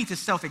correct, we need to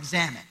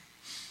self-examine.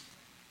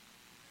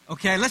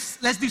 Okay,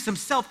 let's do some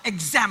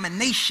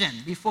self-examination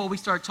before we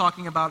start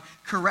talking about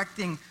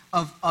correcting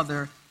of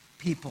other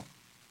people.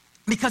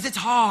 Because it's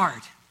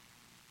hard.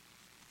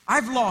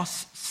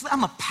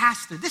 I'm a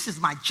pastor. This is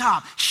my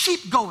job.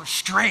 Sheep go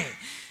astray.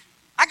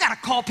 I got to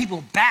call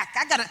people back.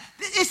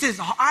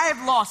 I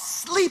have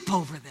lost sleep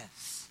over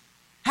this.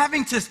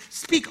 Having to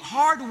speak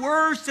hard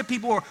words to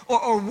people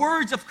or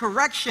words of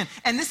correction.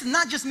 And this is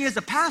not just me as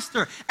a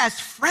pastor. As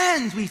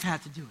friends, we've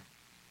had to do it.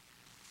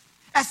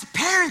 As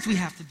parents, we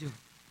have to do it.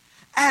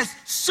 As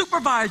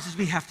supervisors,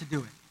 we have to do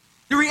it.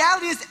 The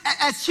reality is,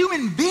 as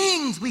human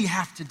beings, we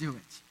have to do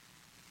it.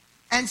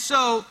 And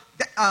so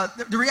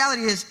the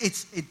reality is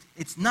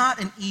it's not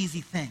an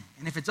easy thing.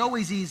 And if it's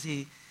always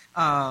easy,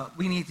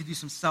 we need to do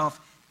some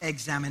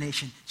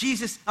self-examination.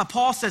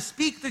 Paul says,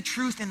 speak the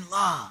truth in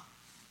love.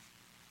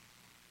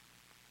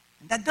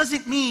 And that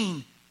doesn't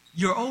mean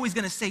you're always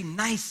going to say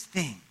nice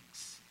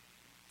things.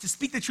 To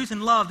speak the truth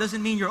in love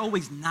doesn't mean you're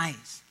always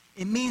nice.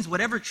 It means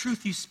whatever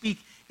truth you speak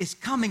is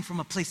coming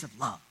from a place of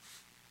love.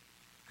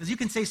 Because you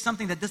can say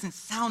something that doesn't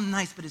sound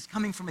nice, but is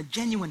coming from a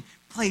genuine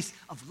place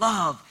of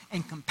love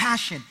and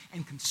compassion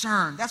and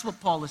concern. That's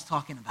what Paul is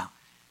talking about.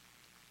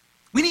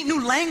 We need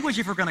new language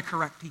if we're going to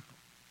correct people.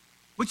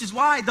 Which is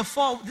why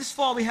this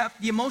fall we have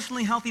the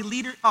Emotionally Healthy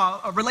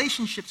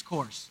Relationships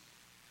course,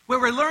 where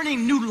we're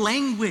learning new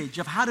language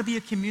of how to be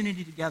a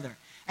community together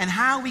and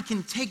how we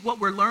can take what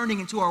we're learning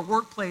into our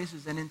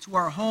workplaces and into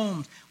our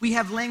homes. We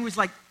have language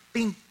like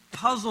being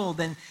puzzled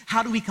and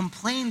how do we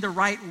complain the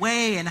right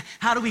way and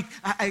how do we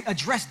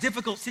address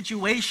difficult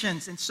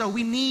situations. And so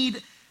we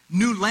need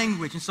new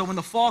language. And so when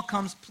the fall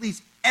comes,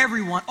 please,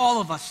 everyone,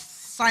 all of us,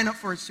 sign up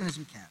for it as soon as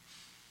we can.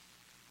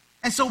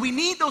 And so we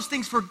need those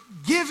things for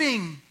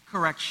giving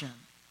correction.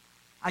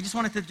 I just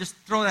wanted to just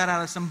throw that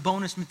out as some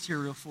bonus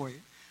material for you.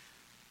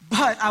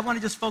 But I want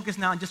to just focus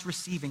now on just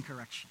receiving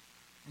correction.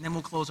 And then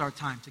we'll close our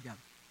time together.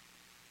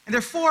 And there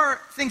are four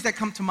things that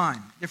come to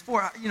mind.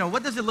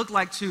 What does it look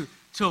like to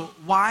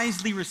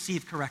wisely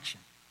receive correction?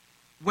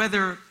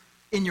 Whether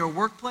in your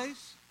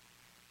workplace,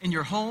 in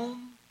your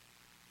home,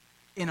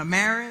 in a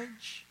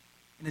marriage,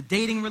 in a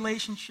dating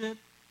relationship,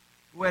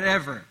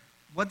 whatever.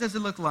 What does it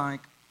look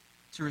like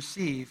to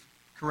receive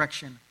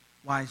correction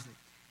wisely?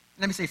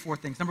 Let me say four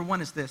things. Number one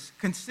is this.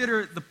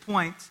 Consider the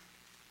point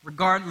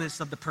regardless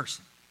of the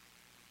person.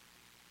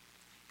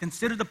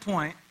 Consider the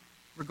point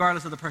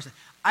regardless of the person.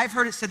 I've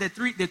heard it said that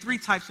there are three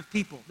types of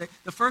people.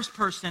 The first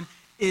person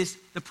is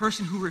the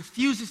person who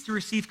refuses to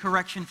receive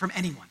correction from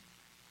anyone.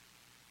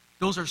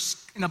 Those are,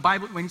 in the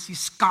Bible, when you see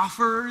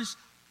scoffers,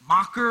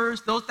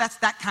 mockers, that's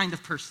that kind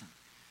of person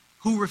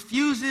who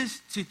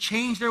refuses to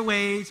change their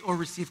ways or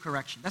receive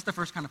correction. That's the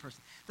first kind of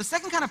person. The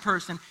second kind of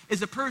person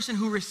is a person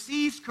who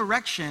receives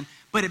correction,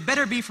 but it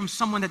better be from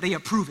someone that they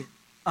approve it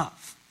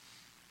of.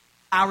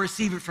 I'll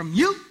receive it from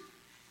you,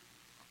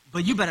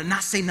 but you better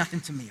not say nothing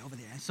to me over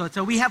there.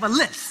 So we have a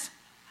list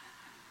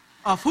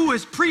of who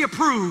is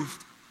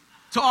pre-approved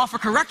to offer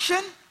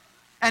correction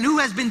and who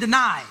has been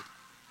denied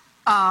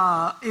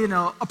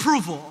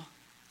approval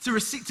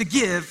to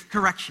give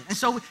correction. And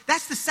so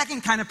that's the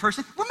second kind of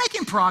person. We're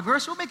making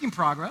progress.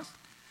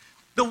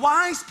 The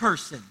wise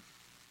person,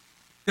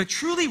 the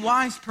truly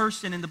wise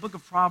person in the book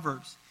of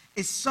Proverbs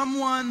is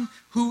someone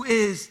who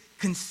is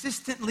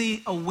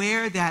consistently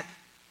aware that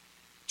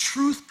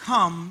truth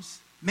comes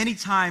many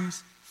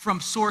times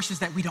from sources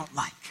that we don't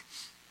like.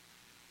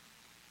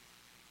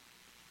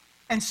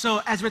 And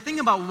so as we're thinking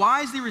about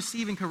wisely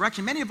receiving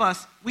correction, many of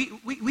us,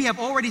 we have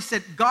already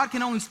said, God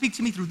can only speak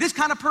to me through this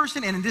kind of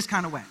person and in this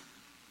kind of way.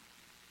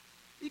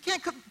 You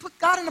can't put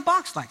God in a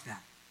box like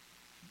that.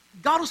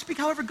 God will speak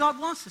however God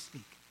wants to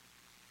speak.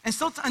 And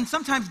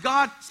sometimes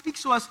God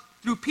speaks to us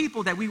through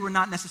people that we were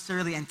not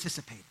necessarily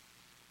anticipating.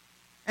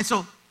 And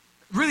so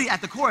really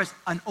at the core is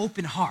an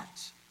open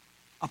heart,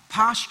 a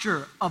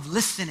posture of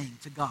listening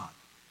to God.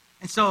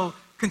 And so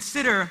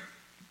consider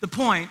the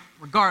point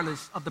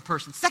regardless of the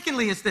person.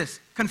 Secondly is this,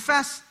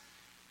 confess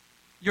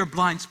your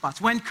blind spots.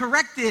 When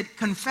corrected,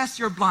 confess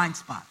your blind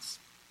spots.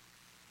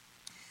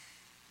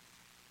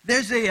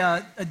 There's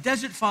a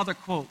Desert Father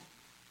quote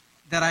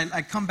that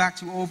I come back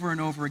to over and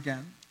over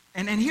again.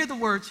 And hear the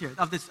words here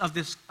of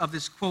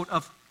this quote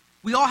of,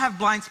 we all have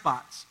blind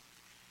spots.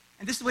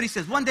 And this is what he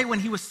says. One day when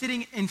he was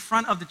sitting in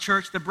front of the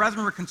church, the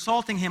brethren were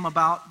consulting him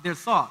about their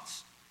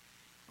thoughts.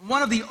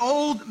 One of the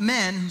old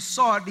men who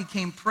saw it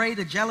became prey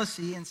to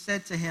jealousy and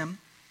said to him,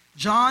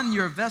 John,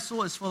 your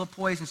vessel is full of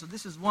poison. So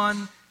this is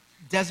one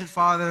desert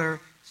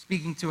father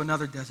speaking to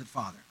another desert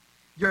father.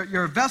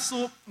 Your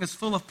vessel is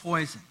full of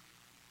poison.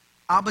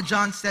 Abba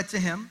John said to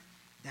him,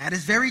 that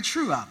is very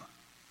true, Abba.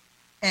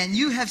 And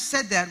you have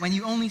said that when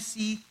you only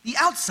see the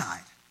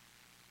outside.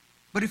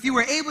 But if you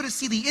were able to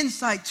see the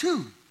inside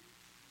too,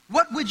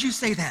 what would you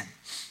say then?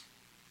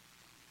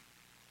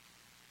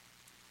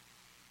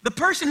 The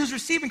person who's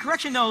receiving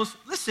correction knows,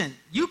 listen,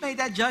 you made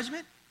that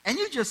judgment and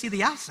you just see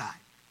the outside.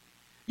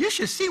 You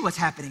should see what's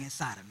happening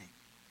inside of me.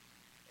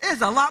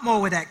 There's a lot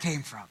more where that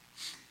came from.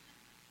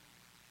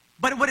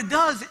 But what it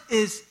does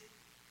is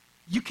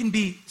you can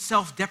be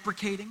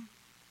self-deprecating.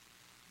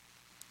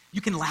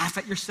 You can laugh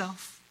at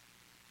yourself.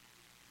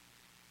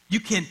 You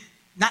can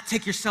not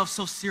take yourself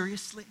so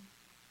seriously.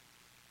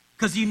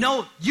 Because you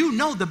know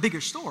the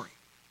bigger story.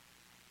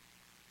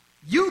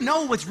 You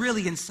know what's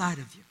really inside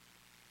of you.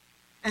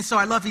 And so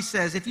I love, he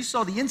says, if you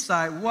saw the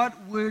inside, what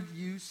would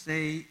you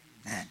say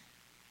then?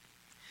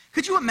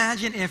 Could you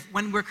imagine if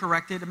when we're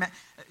corrected,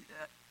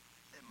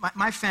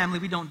 my family,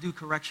 we don't do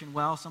correction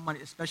well.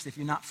 Somebody, especially if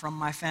you're not from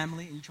my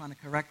family and you're trying to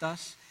correct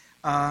us,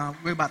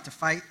 we're about to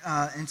fight.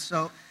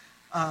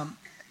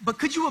 But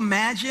could you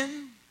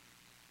imagine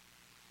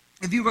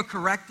if you were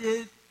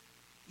corrected,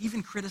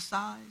 even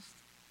criticized?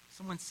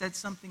 Someone said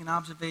something, an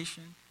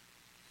observation.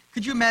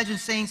 Could you imagine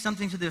saying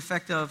something to the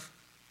effect of,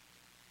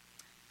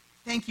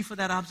 thank you for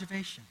that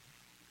observation.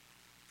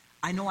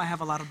 I know I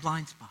have a lot of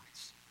blind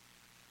spots.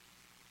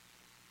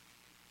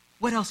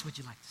 What else would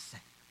you like to say?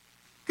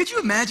 Could you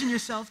imagine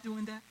yourself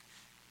doing that?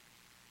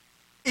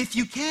 If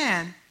you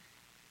can,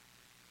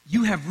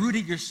 you have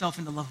rooted yourself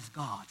in the love of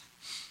God.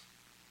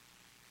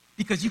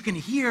 Because you can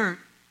hear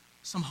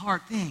some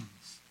hard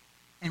things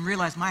and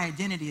realize my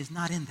identity is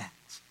not in that,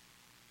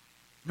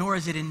 nor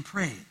is it in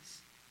praise.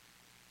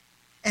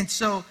 And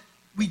so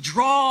we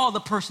draw the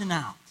person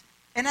out.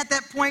 And at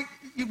that point,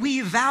 we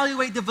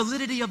evaluate the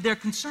validity of their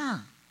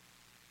concern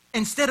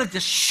instead of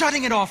just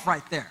shutting it off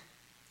right there.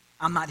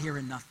 I'm not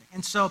hearing nothing.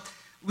 And so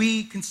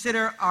we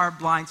consider our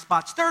blind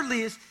spots.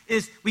 Thirdly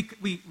is we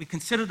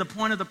consider the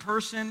point of the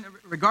person,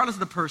 regardless of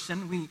the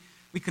person.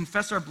 We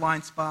confess our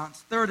blind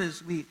spots. Third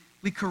is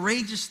we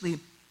courageously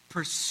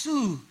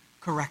pursue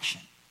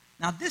correction.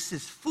 Now, this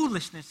is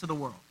foolishness to the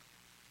world.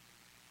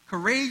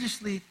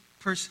 Courageously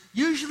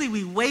usually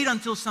we wait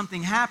until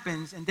something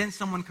happens and then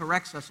someone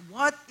corrects us.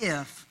 What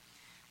if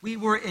we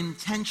were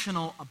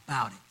intentional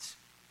about it?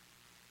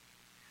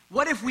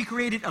 What if we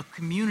created a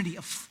community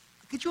of,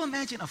 could you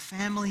imagine a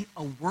family,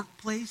 a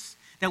workplace,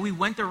 that we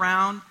went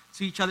around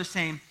to each other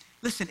saying,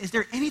 listen, is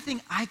there anything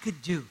I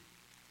could do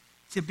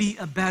to be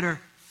a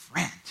better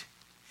friend?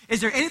 Is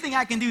there anything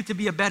I can do to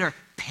be a better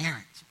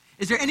parent?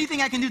 Is there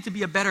anything I can do to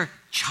be a better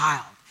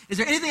child? Is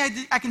there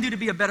anything I can do to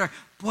be a better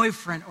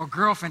boyfriend or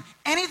girlfriend?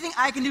 Anything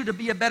I can do to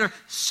be a better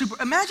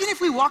Imagine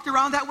if we walked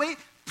around that way,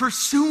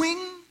 pursuing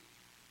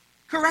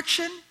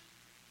correction.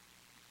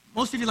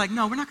 Most of you are like,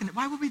 no, we're not going to.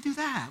 Why would we do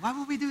that? Why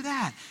would we do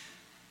that?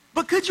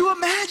 But could you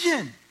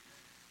imagine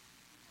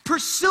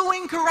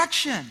pursuing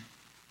correction?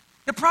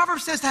 The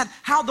proverb says that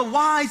how the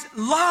wise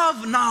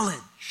love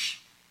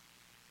knowledge.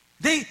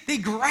 They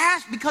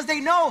grasp because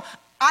they know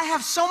I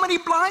have so many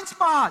blind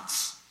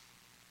spots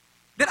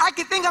that I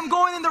could think I'm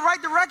going in the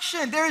right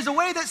direction. There is a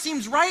way that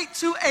seems right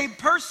to a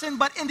person,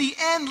 but in the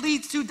end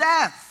leads to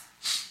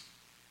death.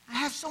 I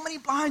have so many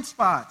blind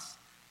spots.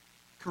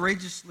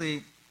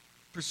 Courageously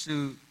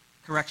pursue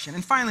correction.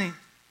 And finally,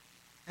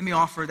 let me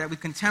offer that we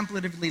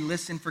contemplatively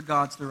listen for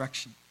God's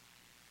direction.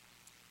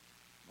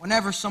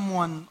 Whenever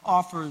someone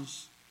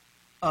offers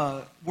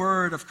a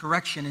word of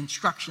correction,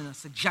 instruction, a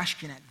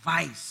suggestion,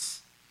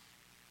 advice,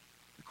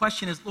 the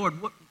question is, Lord,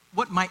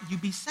 what might you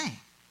be saying?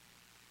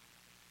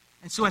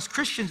 And so as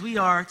Christians, we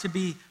are to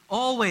be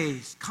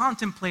always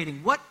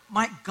contemplating what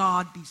might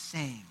God be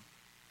saying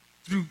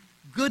through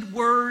good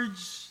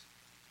words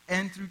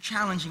and through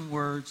challenging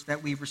words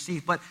that we've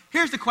received. But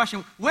here's the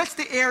question. What's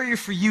the area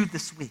for you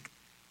this week?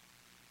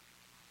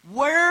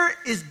 Where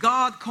is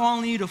God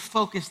calling you to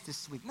focus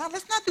this week? Now,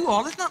 let's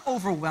not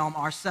overwhelm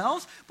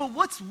ourselves, but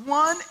what's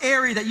one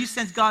area that you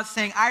sense God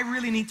saying, I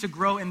really need to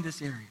grow in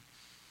this area?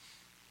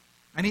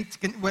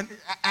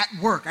 At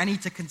work, I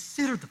need to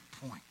consider the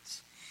point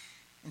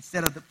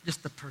instead of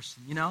just the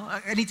person,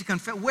 I need to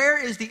confess.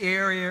 Where is the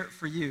area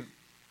for you?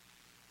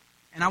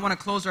 And I want to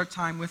close our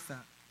time with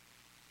that.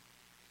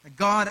 That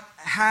God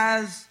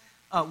has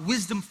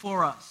wisdom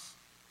for us.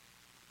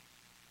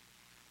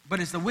 But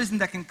it's the wisdom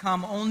that can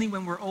come only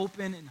when we're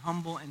open and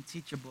humble and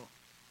teachable.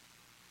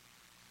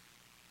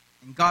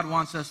 And God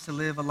wants us to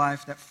live a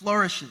life that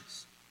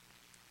flourishes,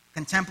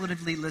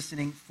 contemplatively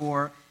listening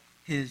for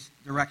his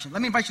direction.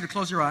 Let me invite you to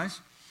close your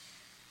eyes.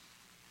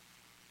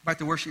 Invite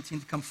the worship team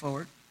to come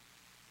forward.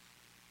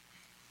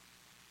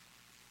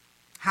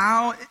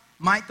 How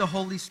might the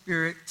Holy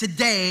Spirit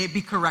today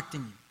be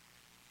correcting you?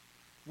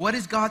 What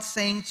is God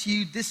saying to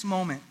you this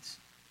moment?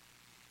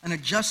 An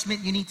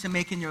adjustment you need to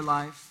make in your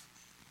life?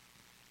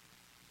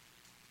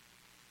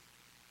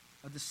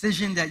 A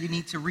decision that you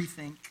need to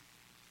rethink?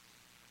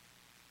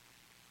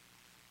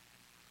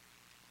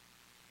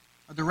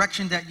 A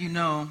direction that you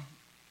know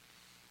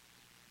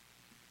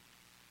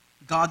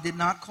God did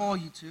not call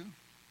you to,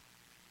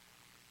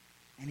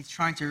 and he's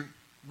trying to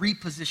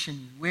reposition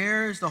you.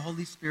 Where is the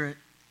Holy Spirit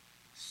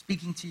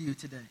speaking to you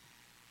today?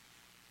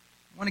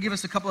 I want to give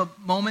us a couple of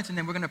moments, and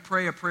then we're going to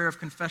pray a prayer of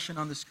confession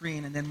on the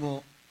screen, and then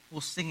we'll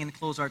sing and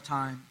close our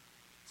time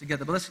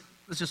together. But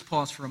let's just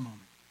pause for a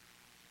moment.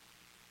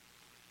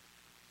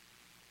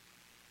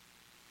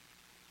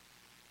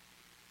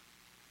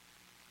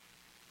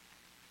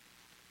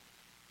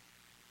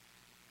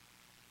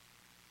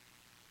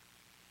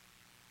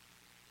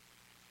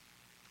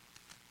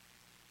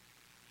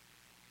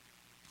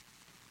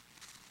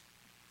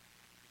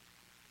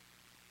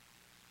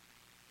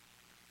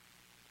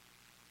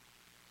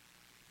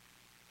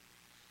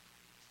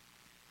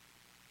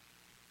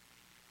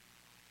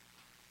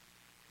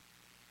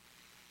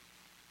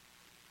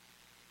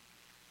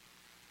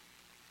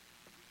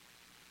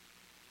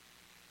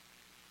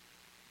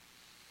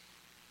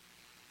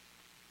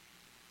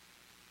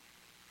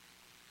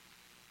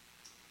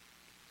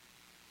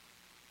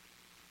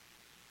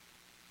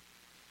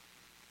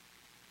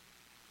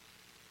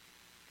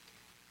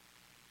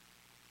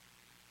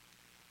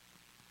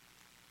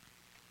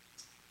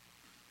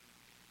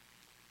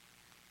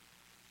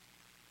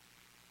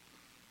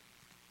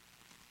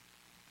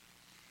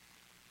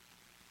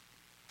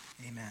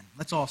 Amen.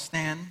 Let's all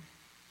stand.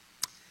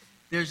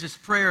 There's this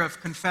prayer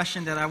of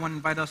confession that I want to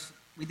invite us.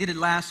 We did it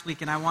last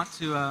week, and I want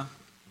to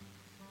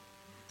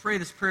pray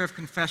this prayer of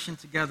confession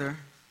together.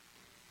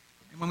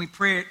 And when we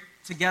pray it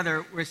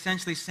together, we're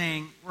essentially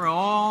saying we're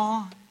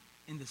all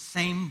in the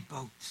same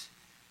boat.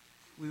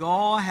 We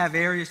all have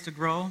areas to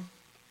grow.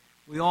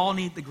 We all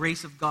need the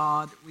grace of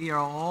God. We are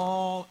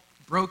all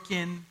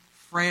broken,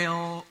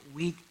 frail,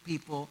 weak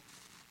people.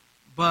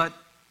 But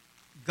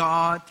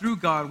God, through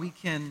God, we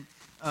can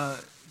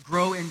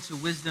grow into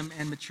wisdom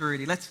and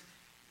maturity. Let's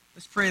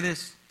pray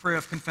this prayer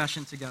of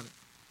confession together.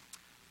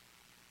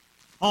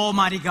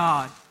 Almighty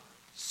God,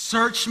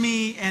 search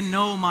me and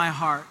know my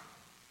heart.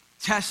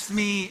 Test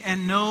me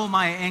and know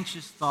my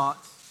anxious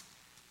thoughts.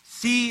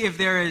 See if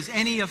there is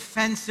any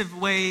offensive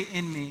way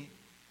in me,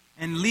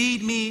 and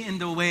lead me in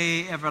the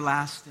way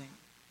everlasting.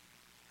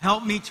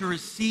 Help me to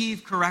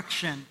receive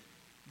correction,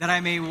 that I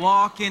may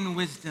walk in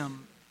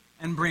wisdom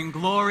and bring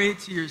glory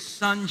to your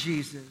Son,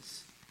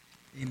 Jesus.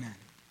 Amen.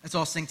 Let's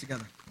all sing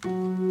together.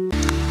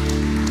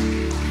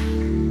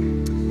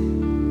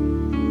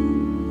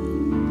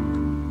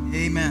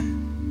 Amen.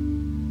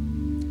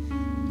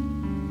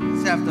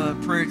 Let's have the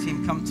prayer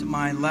team come to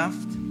my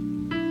left.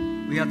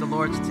 We have the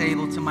Lord's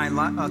table to my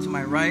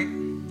right.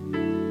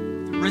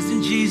 The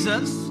risen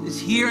Jesus is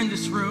here in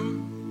this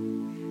room,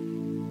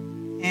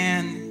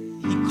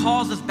 and he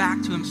calls us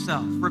back to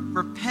himself.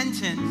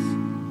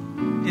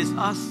 Repentance is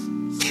us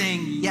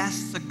saying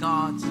yes to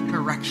God's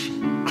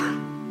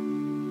correction.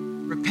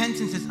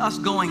 Repentance is us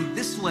going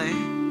this way.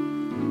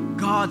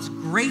 God's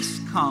grace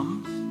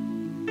comes.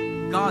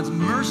 God's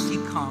mercy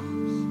comes.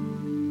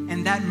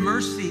 And that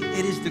mercy,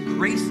 it is the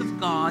grace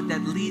of God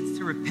that leads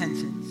to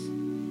repentance.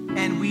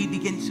 And we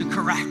begin to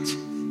correct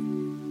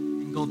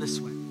and go this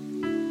way.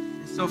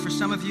 And so for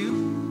some of you,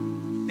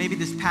 maybe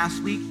this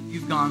past week,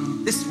 you've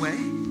gone this way.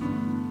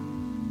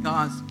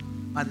 God,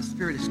 by the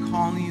Spirit, is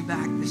calling you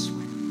back this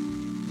way.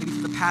 Maybe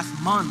for the past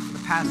month, for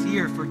the past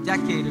year, for a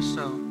decade or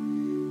so,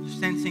 you're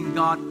sensing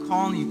God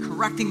calling you,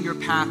 correcting your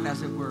path,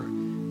 as it were,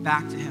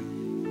 back to him.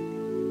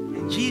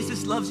 And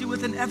Jesus loves you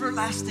with an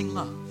everlasting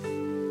love.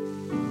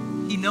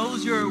 He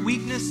knows your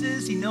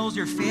weaknesses. He knows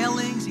your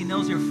failings. He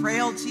knows your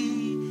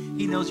frailty.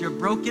 He knows your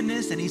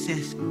brokenness. And he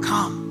says,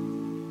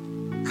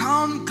 come.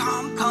 Come,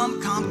 come, come,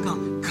 come,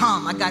 come.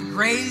 Come. I got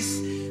grace,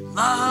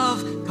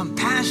 love,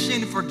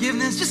 compassion,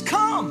 forgiveness. Just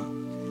come.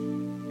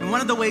 And one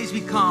of the ways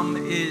we come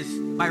is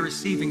by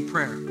receiving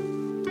prayer.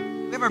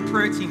 We have our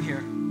prayer team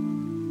here.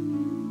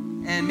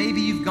 And maybe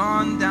you've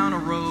gone down a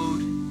road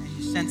and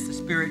you sense the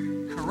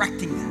Spirit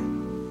correcting that.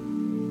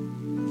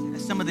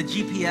 As some of the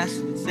GPS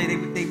would say,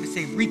 they would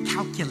say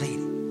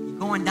recalculating. You're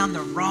going down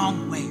the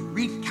wrong way,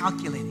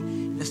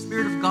 recalculating. The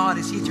Spirit of God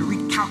is here to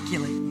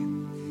recalculate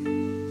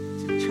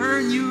you, to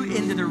turn you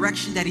in the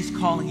direction that he's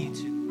calling you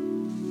to.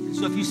 And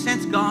so if you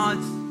sense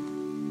God's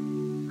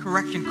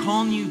correction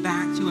calling you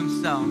back to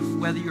himself,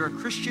 whether you're a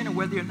Christian or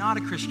whether you're not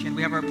a Christian,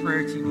 we have our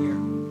prayer team here.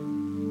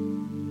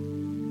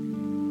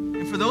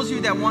 For those of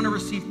you that want to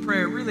receive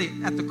prayer, really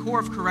at the core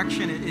of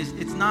correction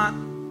it's not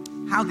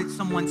how did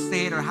someone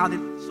say it or how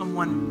did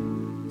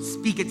someone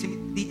speak it to me.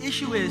 The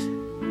issue is,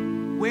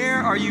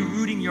 where are you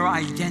rooting your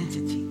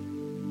identity?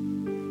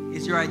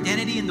 Is your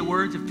identity in the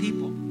words of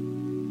people?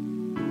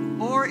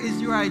 Or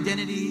is your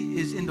identity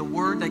in the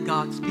word that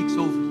God speaks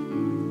over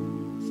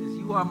you? He says,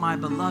 you are my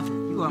beloved,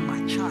 you are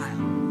my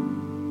child.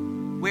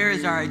 Where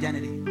is our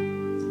identity?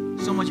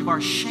 So much of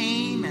our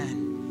shame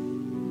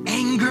and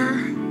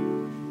anger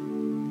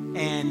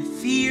and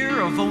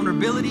fear or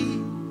vulnerability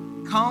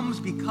comes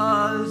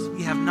because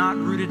we have not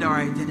rooted our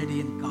identity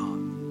in God.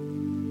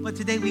 But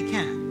today we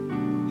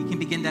can. We can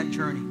begin that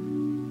journey.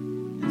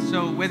 And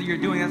so whether you're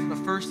doing that for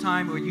the first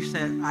time or you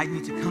said, I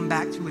need to come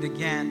back to it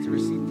again to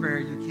receive prayer,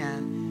 you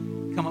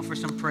can come up for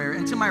some prayer.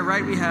 And to my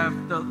right, we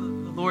have the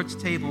Lord's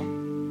table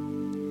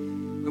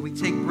where we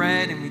take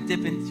bread and we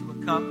dip into a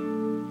cup.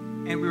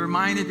 And we're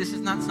reminded this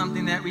is not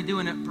something that we do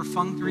in a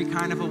perfunctory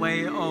kind of a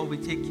way. Oh, we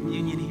take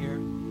communion here.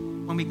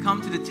 When we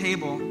come to the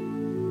table,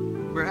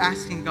 we're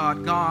asking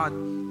God, God,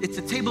 it's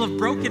a table of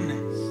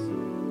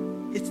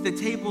brokenness. It's the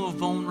table of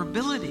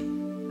vulnerability.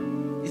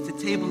 It's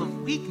the table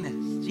of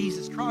weakness.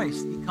 Jesus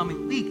Christ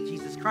becoming weak.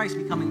 Jesus Christ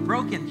becoming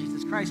broken.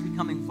 Jesus Christ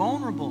becoming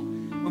vulnerable.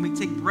 When we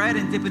take bread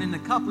and dip it in the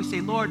cup, we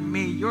say, Lord,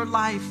 may your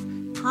life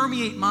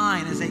permeate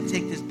mine as I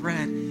take this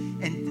bread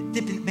and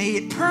dip it. May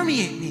it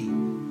permeate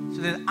me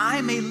so that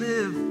I may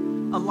live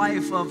a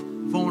life of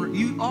vulnerability.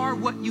 You are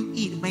what you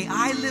eat. May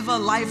I live a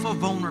life of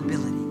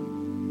vulnerability.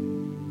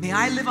 May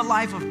I live a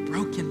life of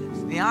brokenness.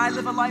 May I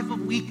live a life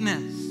of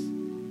weakness.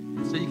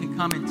 And so you can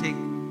come and take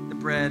the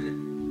bread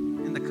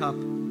and the cup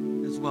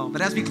as well.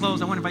 But as we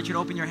close, I want to invite you to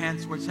open your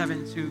hands towards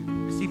heaven to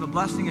receive a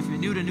blessing. If you're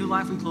new to New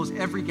Life, we close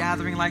every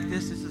gathering like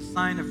this. This is a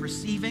sign of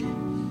receiving.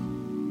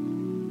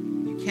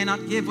 You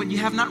cannot give what you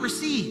have not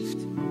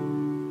received.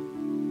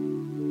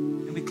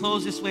 And we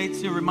close this way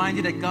to remind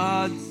you that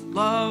God's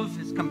love,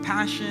 His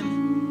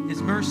compassion,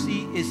 His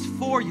mercy is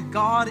for you.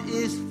 God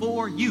is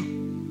for you.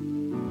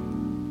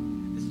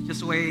 This is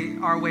just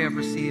our way of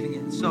receiving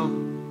it. So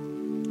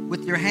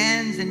with your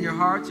hands and your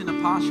hearts in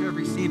a posture of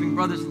receiving,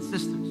 brothers and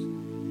sisters,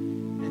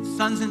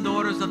 sons and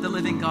daughters of the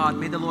living God,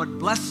 may the Lord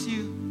bless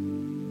you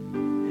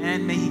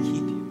and may He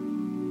keep you.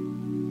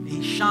 May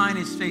He shine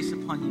His face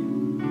upon you.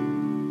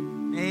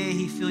 May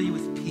He fill you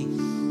with peace.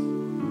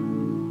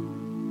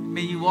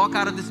 May you walk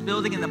out of this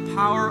building in the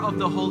power of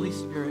the Holy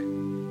Spirit,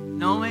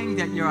 knowing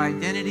that your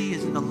identity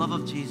is in the love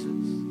of Jesus.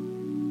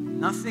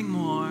 Nothing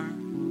more,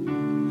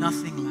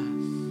 nothing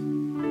less.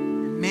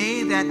 And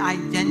may that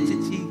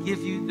identity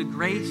give you the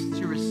grace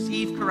to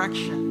receive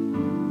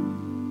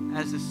correction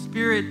as the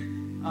Spirit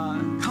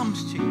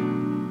comes to you.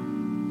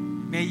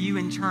 May you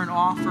in turn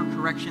offer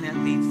correction that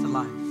leads to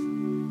life.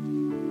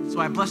 So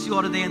I bless you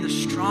all today in the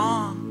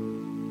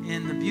strong,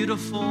 in the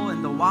beautiful,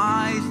 in the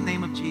wise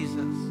name of Jesus.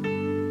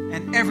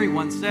 And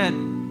everyone said,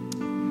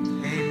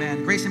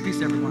 amen. Grace and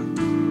peace, everyone.